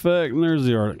the artifact, and there's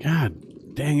the artifact.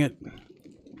 God dang it.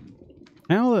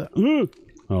 How the...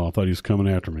 Oh, I thought he was coming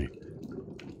after me.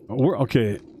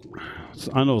 Okay.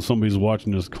 I know somebody's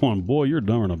watching this going, boy, you're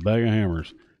dumber than a bag of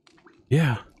hammers.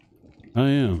 Yeah, I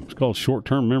am. It's called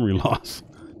short-term memory loss.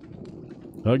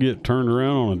 I get turned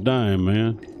around on a dime,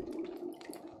 man.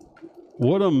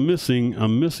 What I'm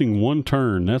missing one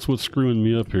turn. That's what's screwing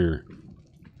me up here.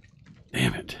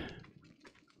 Damn it.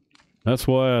 That's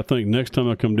why I think next time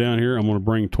I come down here, I'm going to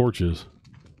bring torches.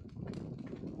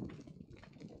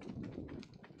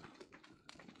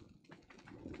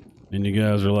 And you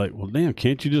guys are like, well, damn,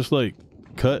 can't you just like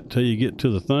cut till you get to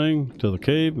the thing, to the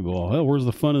cave? Well, hell, where's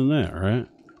the fun in that, right?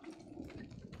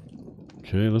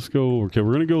 Okay, let's go. Okay,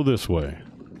 we're going to go this way.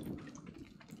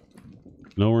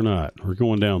 No, we're not. We're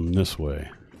going down this way.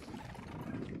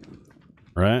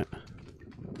 Right?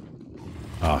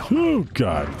 Ah, oh,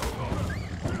 God.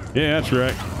 Yeah, that's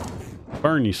right.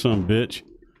 Burn you, some bitch.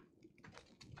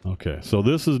 Okay, so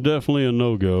this is definitely a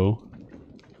no-go.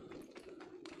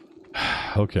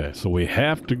 Okay, so we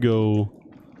have to go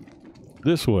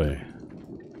this way.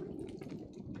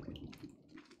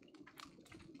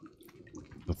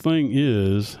 The thing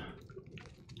is...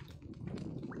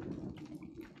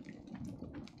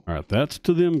 Alright, that's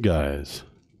to them guys.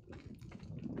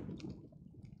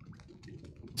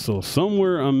 So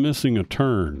somewhere I'm missing a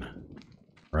turn.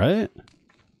 Right?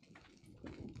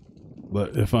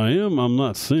 But if I am, I'm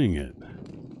not seeing it.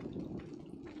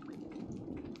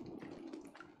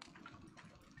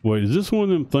 Wait, is this one of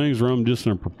them things where I'm just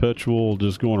in a perpetual,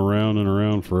 just going around and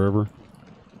around forever?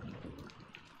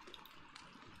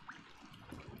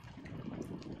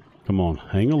 Come on,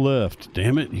 hang a left.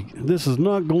 Damn it. This is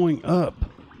not going up.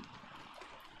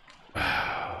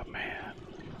 Oh, man.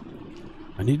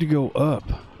 I need to go up.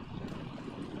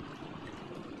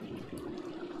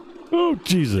 Oh,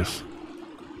 Jesus.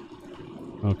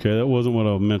 Okay, that wasn't what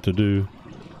I meant to do.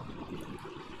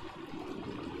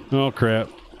 Oh, crap.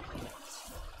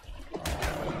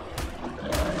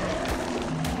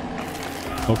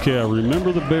 Okay, I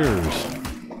remember the bears.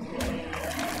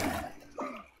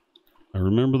 I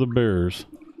remember the bears.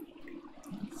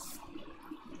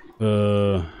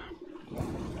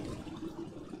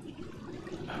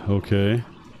 Okay.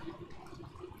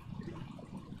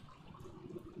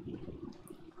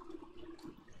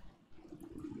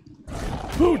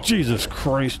 Oh, Jesus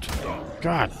Christ.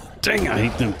 God dang, I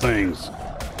hate them things.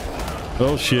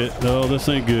 Oh, shit. Oh, this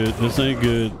ain't good. This ain't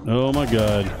good. Oh, my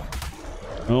God.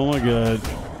 Oh, my God.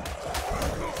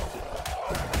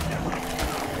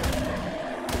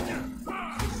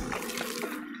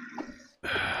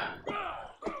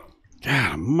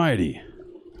 God almighty.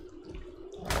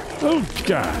 Oh,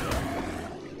 God.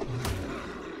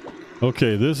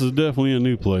 Okay, this is definitely a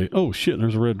new play. Oh, shit,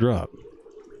 there's a red drop.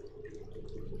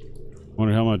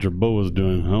 Wonder how much our bow is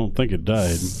doing. I don't think it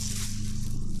died.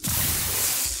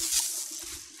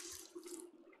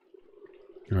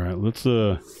 Alright, let's,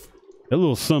 that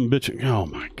little sumbitch. Oh,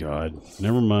 my God.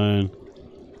 Never mind.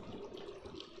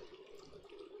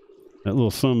 That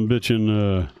little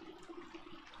sumbitchin',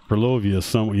 Perlovia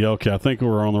some. Yeah, okay, I think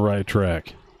we're on the right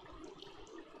track.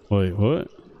 Wait, what?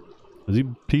 Is he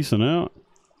peacing out?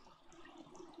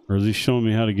 Or is he showing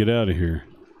me how to get out of here?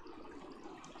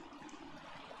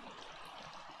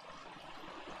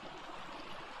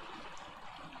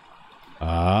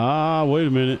 Ah, wait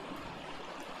a minute.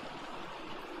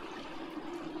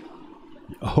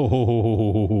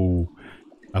 Oh,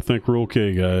 I think we're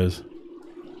okay, guys.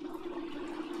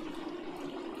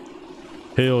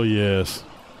 Hell yes.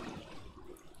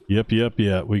 Yep.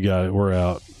 We got it. We're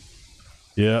out.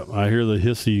 Yep, I hear the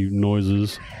hissy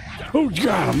noises. Oh,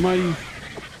 God almighty.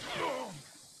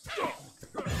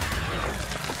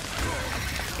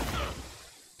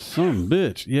 Some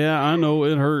bitch. Yeah, I know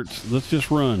it hurts. Let's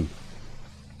just run.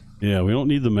 Yeah, we don't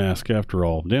need the mask after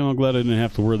all. Damn, I'm glad I didn't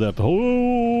have to wear that the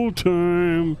whole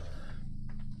time.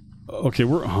 Okay,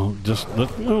 we're... Oh, just...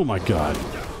 Oh, my God.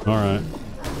 All right.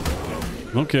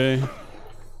 Okay.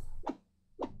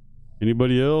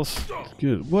 Anybody else?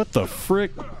 Good. What the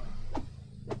frick?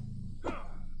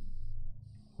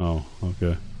 Oh,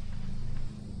 okay.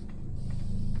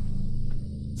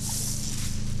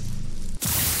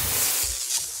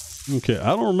 Okay,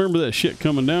 I don't remember that shit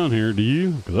coming down here. Do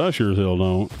you? Because I sure as hell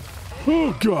don't.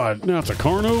 Oh, God. Now it's a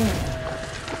Carno?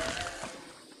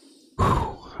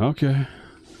 Whew, okay.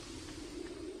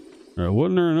 All right,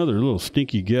 wasn't there another little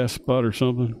stinky gas spot or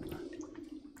something?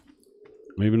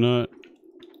 Maybe not.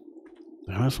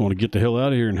 I just want to get the hell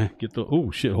out of here and get the...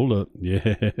 Oh, shit, hold up.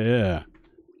 Yeah.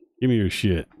 Give me your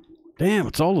shit. Damn,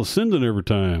 it's all ascending every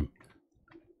time.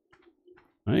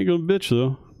 I ain't gonna bitch,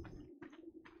 though.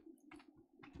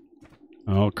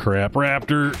 Oh, crap.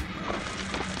 Raptor!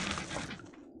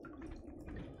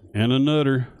 And a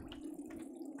nutter.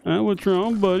 What's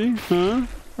wrong, buddy? Huh?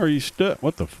 Are you stuck?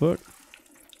 What the fuck?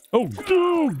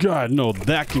 Oh, God, no.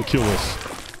 That can kill us.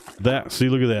 That, see,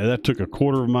 look at that. That took a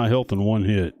quarter of my health in one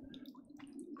hit.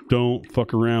 Don't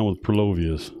fuck around with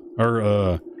Prolovias.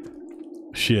 Or,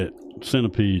 shit.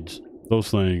 Centipedes. Those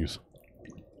things.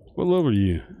 What level are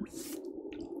you?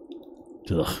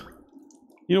 Ugh.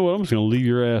 You know what? I'm just gonna leave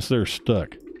your ass there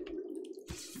stuck.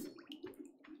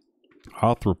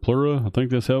 Arthroplura, I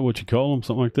think that's what you call them,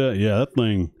 something like that. Yeah, that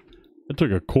thing, that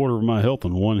took a quarter of my health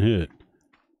in one hit.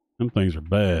 Them things are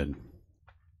bad.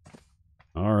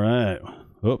 All right.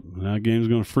 Oh, now the game's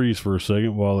gonna freeze for a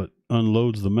second while it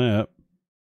unloads the map.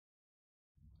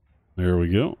 There we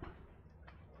go.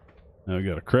 Now we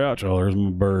got a crouch. Oh, there's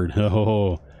my bird.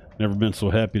 Oh, never been so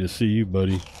happy to see you,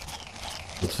 buddy.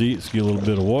 Let's eat. Let's get a little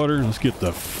bit of water. Let's get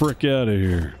the frick out of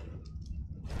here.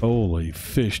 Holy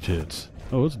fish tits.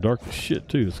 Oh, it's dark as shit,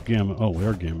 too. It's gamma. Oh, we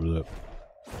are gammaed up.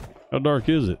 How dark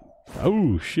is it?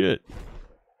 Oh, shit.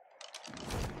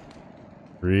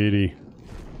 Pretty.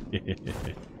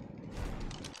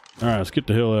 Alright, let's get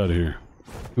the hell out of here.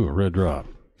 Ooh, a red drop.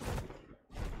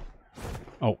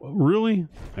 Oh, really?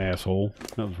 Asshole.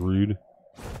 That was rude.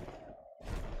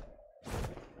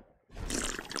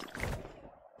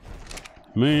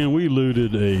 Man, we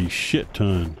looted a shit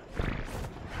ton.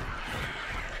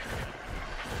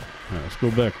 Alright, let's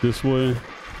go back this way.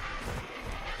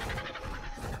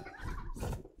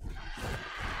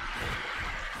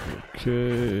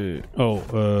 Okay.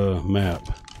 Oh,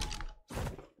 map.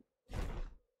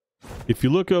 If you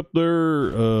look up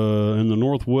there in the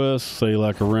northwest, say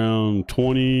like around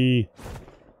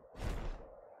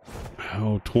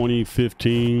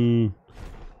 2015,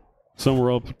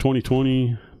 somewhere up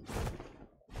 2020,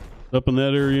 up in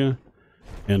that area,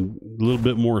 and a little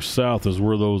bit more south is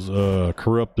where those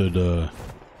corrupted are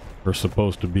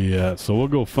supposed to be at. So we'll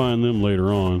go find them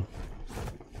later on.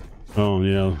 Oh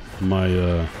yeah,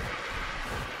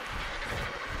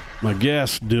 my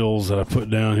gas dills that I put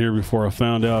down here before I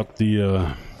found out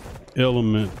the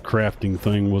element crafting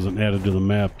thing wasn't added to the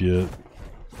map yet.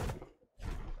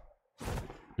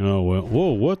 Oh well,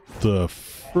 whoa, what the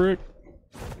frick?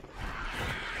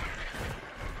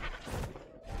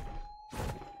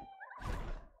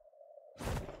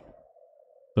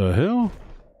 The hell?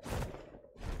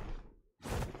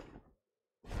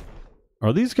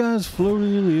 Are these guys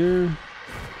floating in the air?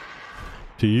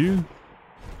 To you?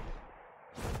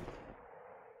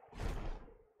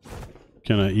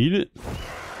 Can I eat it?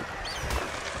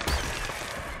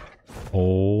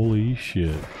 Holy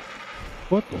shit.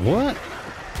 What? What?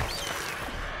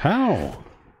 How?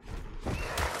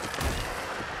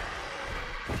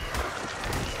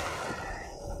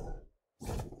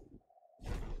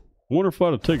 I wonder if I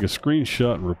ought to take a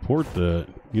screenshot and report that.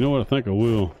 You know what? I think I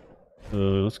will.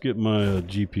 Let's get my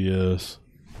GPS.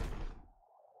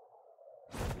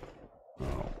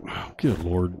 Oh, good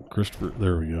Lord, Christopher.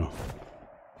 There we go.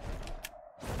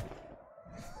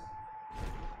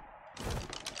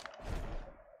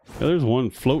 Yeah, there's one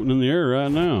floating in the air right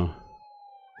now.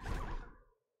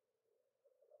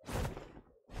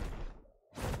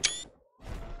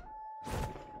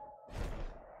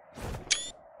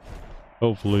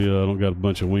 Hopefully I don't got a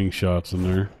bunch of wing shots in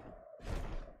there.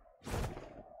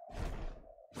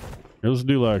 Here, let's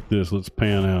do like this. Let's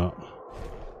pan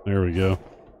out. There we go.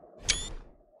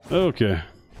 Okay.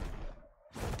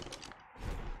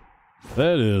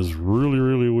 That is really,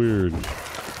 really weird.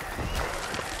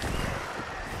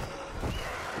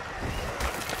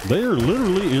 They are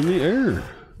literally in the air.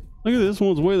 Look at this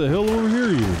one's way the hell over here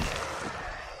even.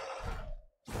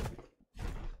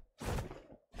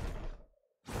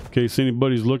 In case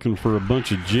anybody's looking for a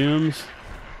bunch of gems,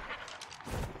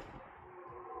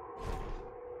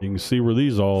 you can see where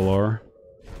these all are.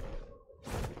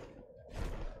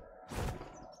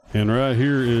 And right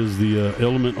here is the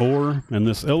element ore, and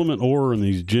this element ore and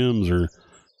these gems they're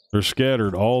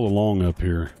scattered all along up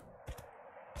here.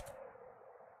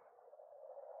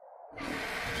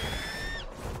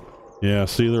 Yeah,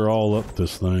 see, they're all up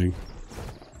this thing.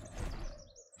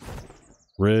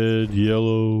 Red,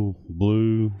 yellow,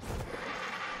 blue.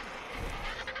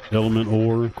 element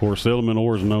ore. Of course, element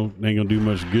ore is ain't gonna do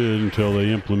much good until they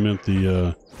implement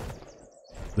the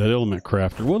that element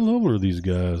crafter. What level are these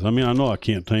guys? I mean, I know I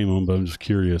can't tame them, but I'm just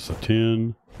curious. A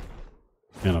 10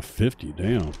 and a 50.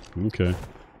 Damn. Okay.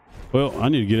 Well, I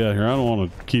need to get out of here. I don't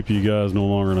want to keep you guys no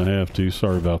longer than I have to.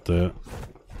 Sorry about that.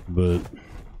 But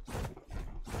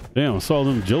damn, I saw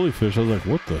them jellyfish. I was like,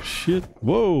 what the shit?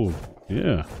 Whoa.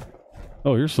 Yeah.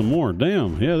 Oh, here's some more.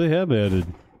 Damn. Yeah, they have added.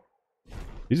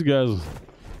 These guys,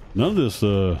 none of this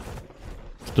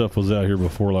stuff was out here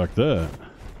before like that.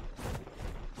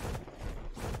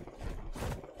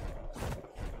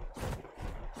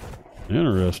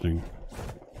 Interesting.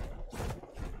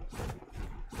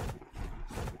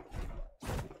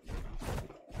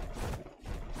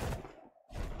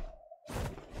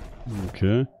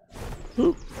 Okay.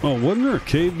 Oh, wasn't there a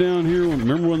cave down here?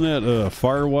 Remember when that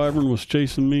fire wyvern was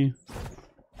chasing me?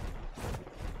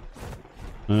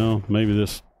 Well, maybe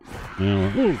this. Oh,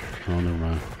 never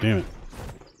mind. Damn it.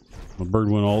 My bird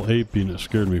went all apey and it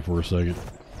scared me for a second.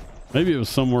 Maybe it was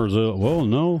somewhere else. Well,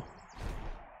 no.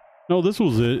 No, this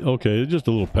was it. Okay, it's just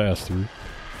a little pass through.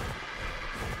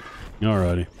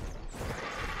 Alrighty.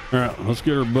 Alright, let's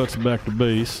get our butts back to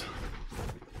base.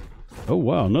 Oh,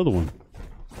 wow, another one.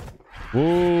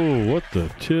 Whoa, what the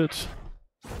tits?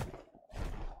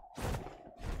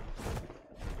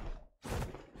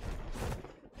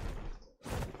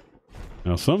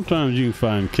 Now, sometimes you can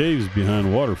find caves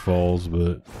behind waterfalls,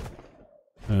 but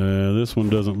this one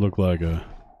doesn't look like a...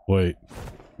 Wait.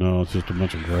 No, it's just a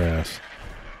bunch of grass.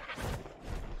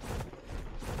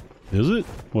 Is it?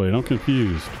 Wait, I'm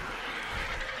confused.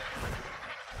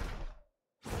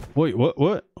 Wait,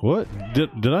 what?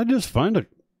 Did I just find a...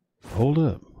 Hold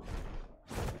up.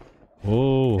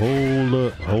 Whoa,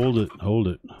 hold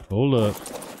up.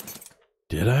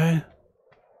 Did I?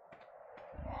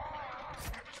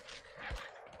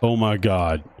 Oh my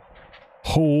god.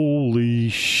 Holy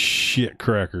shit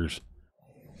crackers.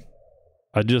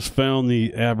 I just found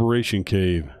the Aberration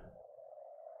cave.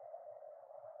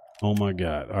 Oh my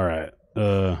god. Alright.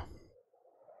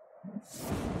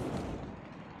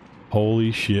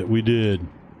 Holy shit, we did.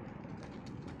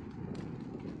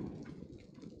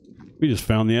 We just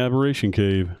found the Aberration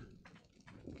cave.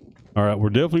 Alright, we're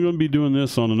definitely going to be doing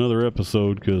this on another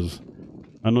episode because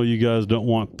I know you guys don't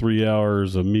want 3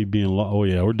 hours of me being oh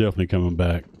yeah, we're definitely coming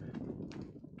back.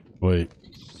 Wait.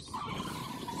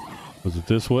 Was it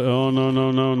this way? Oh no.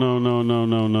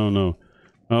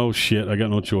 Oh shit, I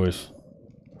got no choice.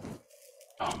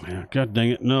 Oh man, god dang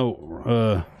it,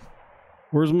 no.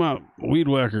 Where's my weed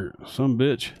whacker? Some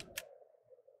bitch.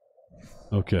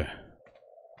 Okay.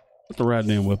 Put the right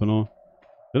damn weapon on.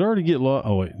 Did I already get lost?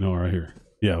 Oh wait, no, right here.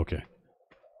 Yeah, okay.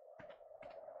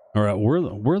 Alright,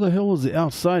 where the hell is the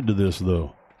outside to this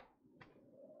though?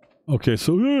 Okay,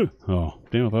 so oh,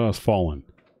 damn, I thought I was falling.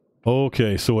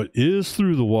 Okay, so it is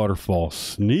through the waterfall.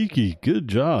 Sneaky, good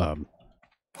job.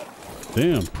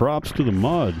 Damn, props to the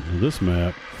mod of this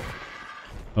map.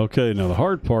 Okay, now the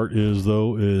hard part is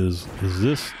though, is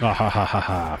this,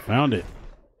 found it.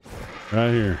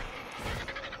 Right here.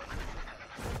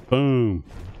 Boom.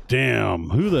 Damn,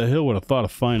 who the hell would have thought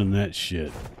of finding that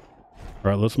shit?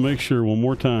 Alright, let's make sure one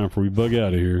more time before we bug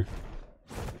out of here.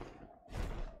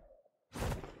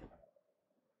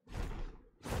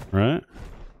 Right?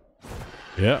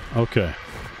 Yeah, okay.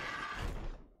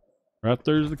 Right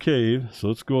there's the cave, so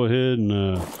let's go ahead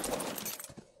and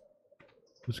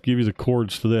let's give you the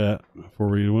cords to that before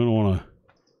we don't want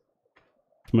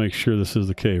to make sure this is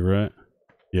the cave, right?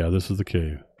 Yeah, this is the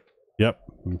cave. Yep,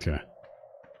 okay.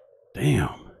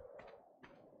 Damn.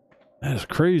 That is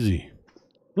crazy.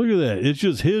 Look at that. It's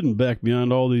just hidden back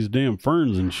behind all these damn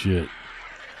ferns and shit.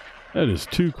 That is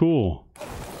too cool.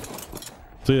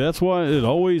 See, that's why it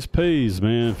always pays,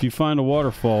 man. If you find a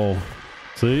waterfall,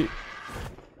 see?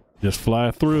 Just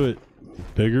fly through it.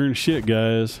 Bigger than shit,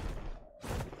 guys.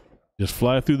 Just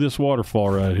fly through this waterfall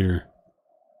right here.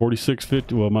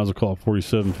 4650, well, I might as well call it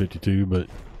 4752, but...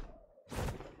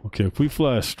 Okay, if we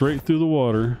fly straight through the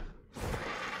water...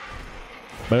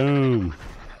 Boom.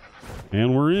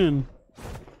 And we're in.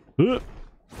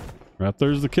 Right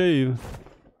there's the cave.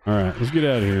 Alright, let's get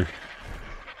out of here.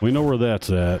 We know where that's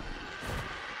at.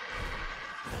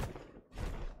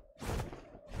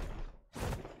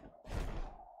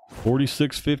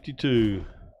 $46.52.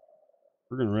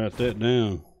 We're gonna write that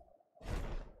down.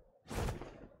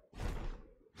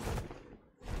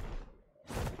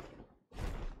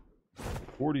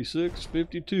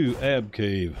 $46.52 Ab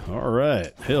Cave.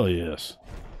 Alright, hell yes.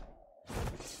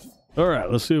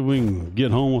 Alright, let's see if we can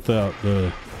get home without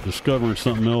discovering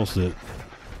something else that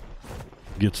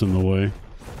gets in the way.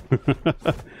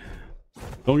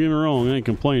 Don't get me wrong, I ain't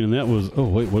complaining. That was... Oh,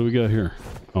 wait, what do we got here?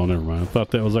 Oh, never mind. I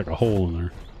thought that was like a hole in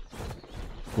there.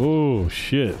 Oh,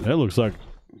 shit. That looks like...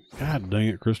 God dang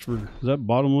it, Christopher. Is that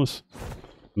bottomless?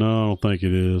 No, I don't think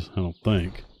it is. I don't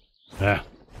think. Ah.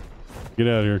 Get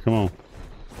out of here. Come on.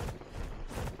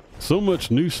 So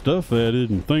much new stuff added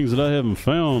and things that I haven't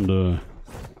found. Man,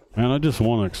 I just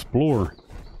want to explore.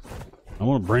 I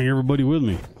want to bring everybody with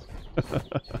me.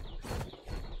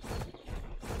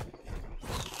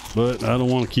 But I don't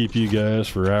want to keep you guys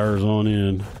for hours on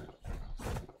end.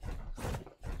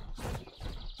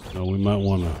 No, we might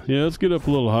want to... Yeah, let's get up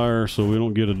a little higher so we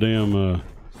don't get a damn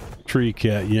tree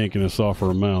cat yanking us off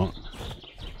our mount.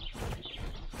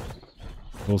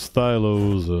 Those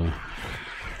thylos,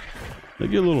 they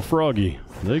get a little froggy.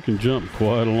 They can jump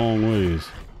quite a long ways.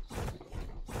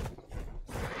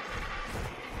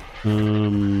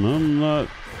 I'm not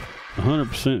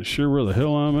 100% sure where the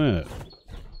hell I'm at.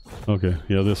 Okay,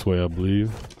 yeah, this way I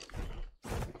believe.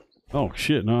 Oh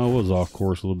shit, no, I was off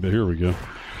course a little bit. Here we go.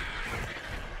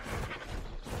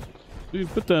 Dude,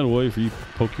 put that away before you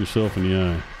poke yourself in the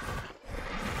eye.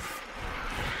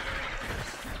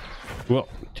 Well,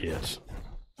 yes.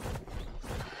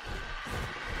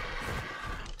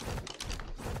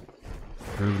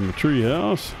 There's my tree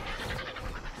house.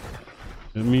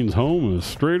 That means home is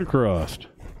straight across.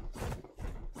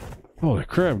 Holy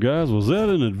crap, guys. Was that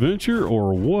an adventure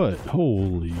or what?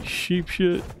 Holy sheep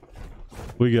shit.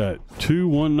 We got two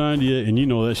 198, and you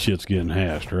know that shit's getting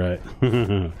hashed, right?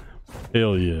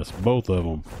 Hell yes, both of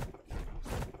them.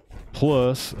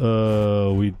 Plus,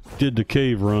 we did the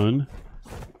cave run.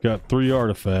 Got 3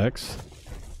 artifacts.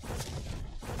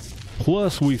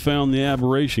 Plus, we found the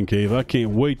Aberration cave. I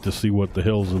can't wait to see what the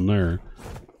hell's in there.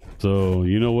 So,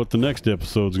 you know what the next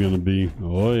episode's going to be.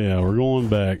 Oh yeah, we're going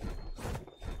back.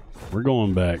 We're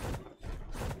going back.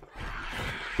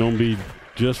 It's going to be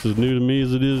just as new to me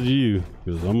as it is to you,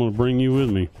 because I'm going to bring you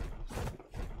with me.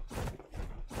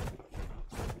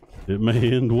 It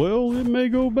may end well, it may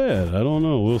go bad. I don't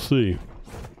know. We'll see.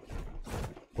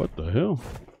 What the hell?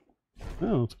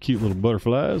 Oh, it's cute little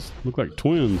butterflies. Look like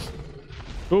twins.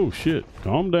 Oh shit.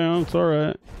 Calm down. It's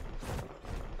alright.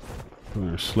 I'm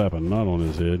gonna slap a knot on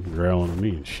his head, growling at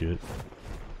me and shit.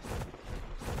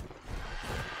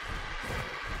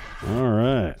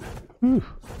 Alright.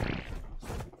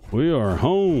 We are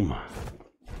home.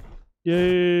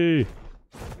 Yay!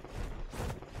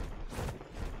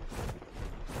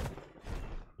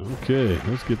 Okay,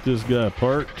 let's get this guy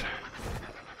parked.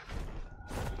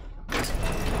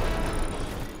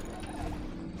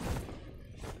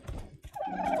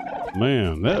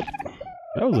 Man, that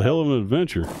was a hell of an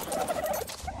adventure.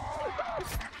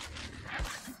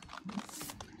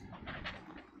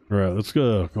 All right, let's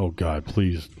go. Oh God,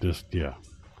 please, just yeah.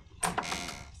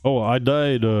 Oh, I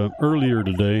died earlier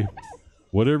today.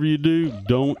 Whatever you do,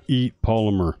 don't eat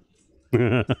polymer.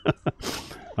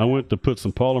 I went to put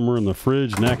some polymer in the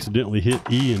fridge and accidentally hit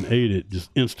E and ate it.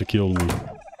 Just insta-killed me.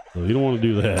 So you don't want to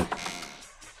do that.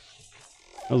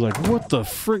 I was like, what the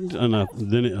frick? And I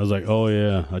was like, oh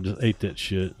yeah, I just ate that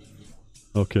shit.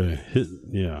 Okay,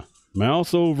 yeah.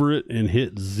 Mouse over it and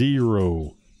hit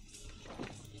 0.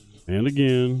 And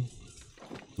again.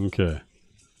 Okay.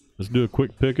 Let's do a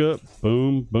quick pickup.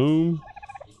 Boom, boom.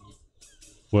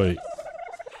 Wait.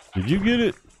 Did you get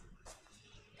it?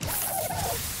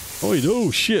 Oh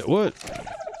shit, what?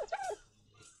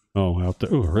 Oh, out there.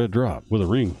 Oh, a red drop with a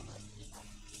ring.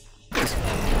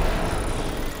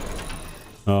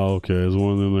 Oh, okay. There's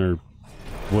one of them there.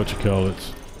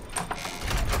 Whatchamacallits.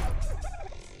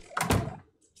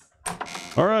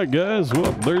 Alright, guys.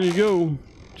 Well, there you go.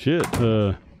 Shit.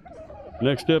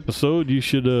 Next episode, you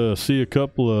should see a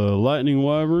couple of lightning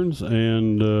wyverns,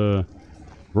 and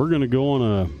we're going to go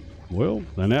on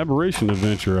an aberration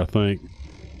adventure, I think.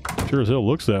 Sure as hell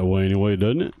looks that way anyway,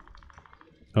 doesn't it?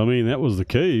 I mean, that was the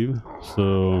cave,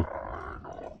 so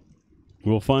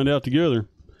we'll find out together.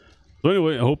 So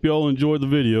anyway, I hope y'all enjoyed the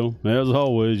video. As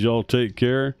always, y'all take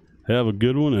care, have a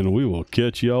good one, and we will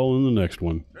catch y'all in the next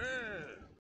one.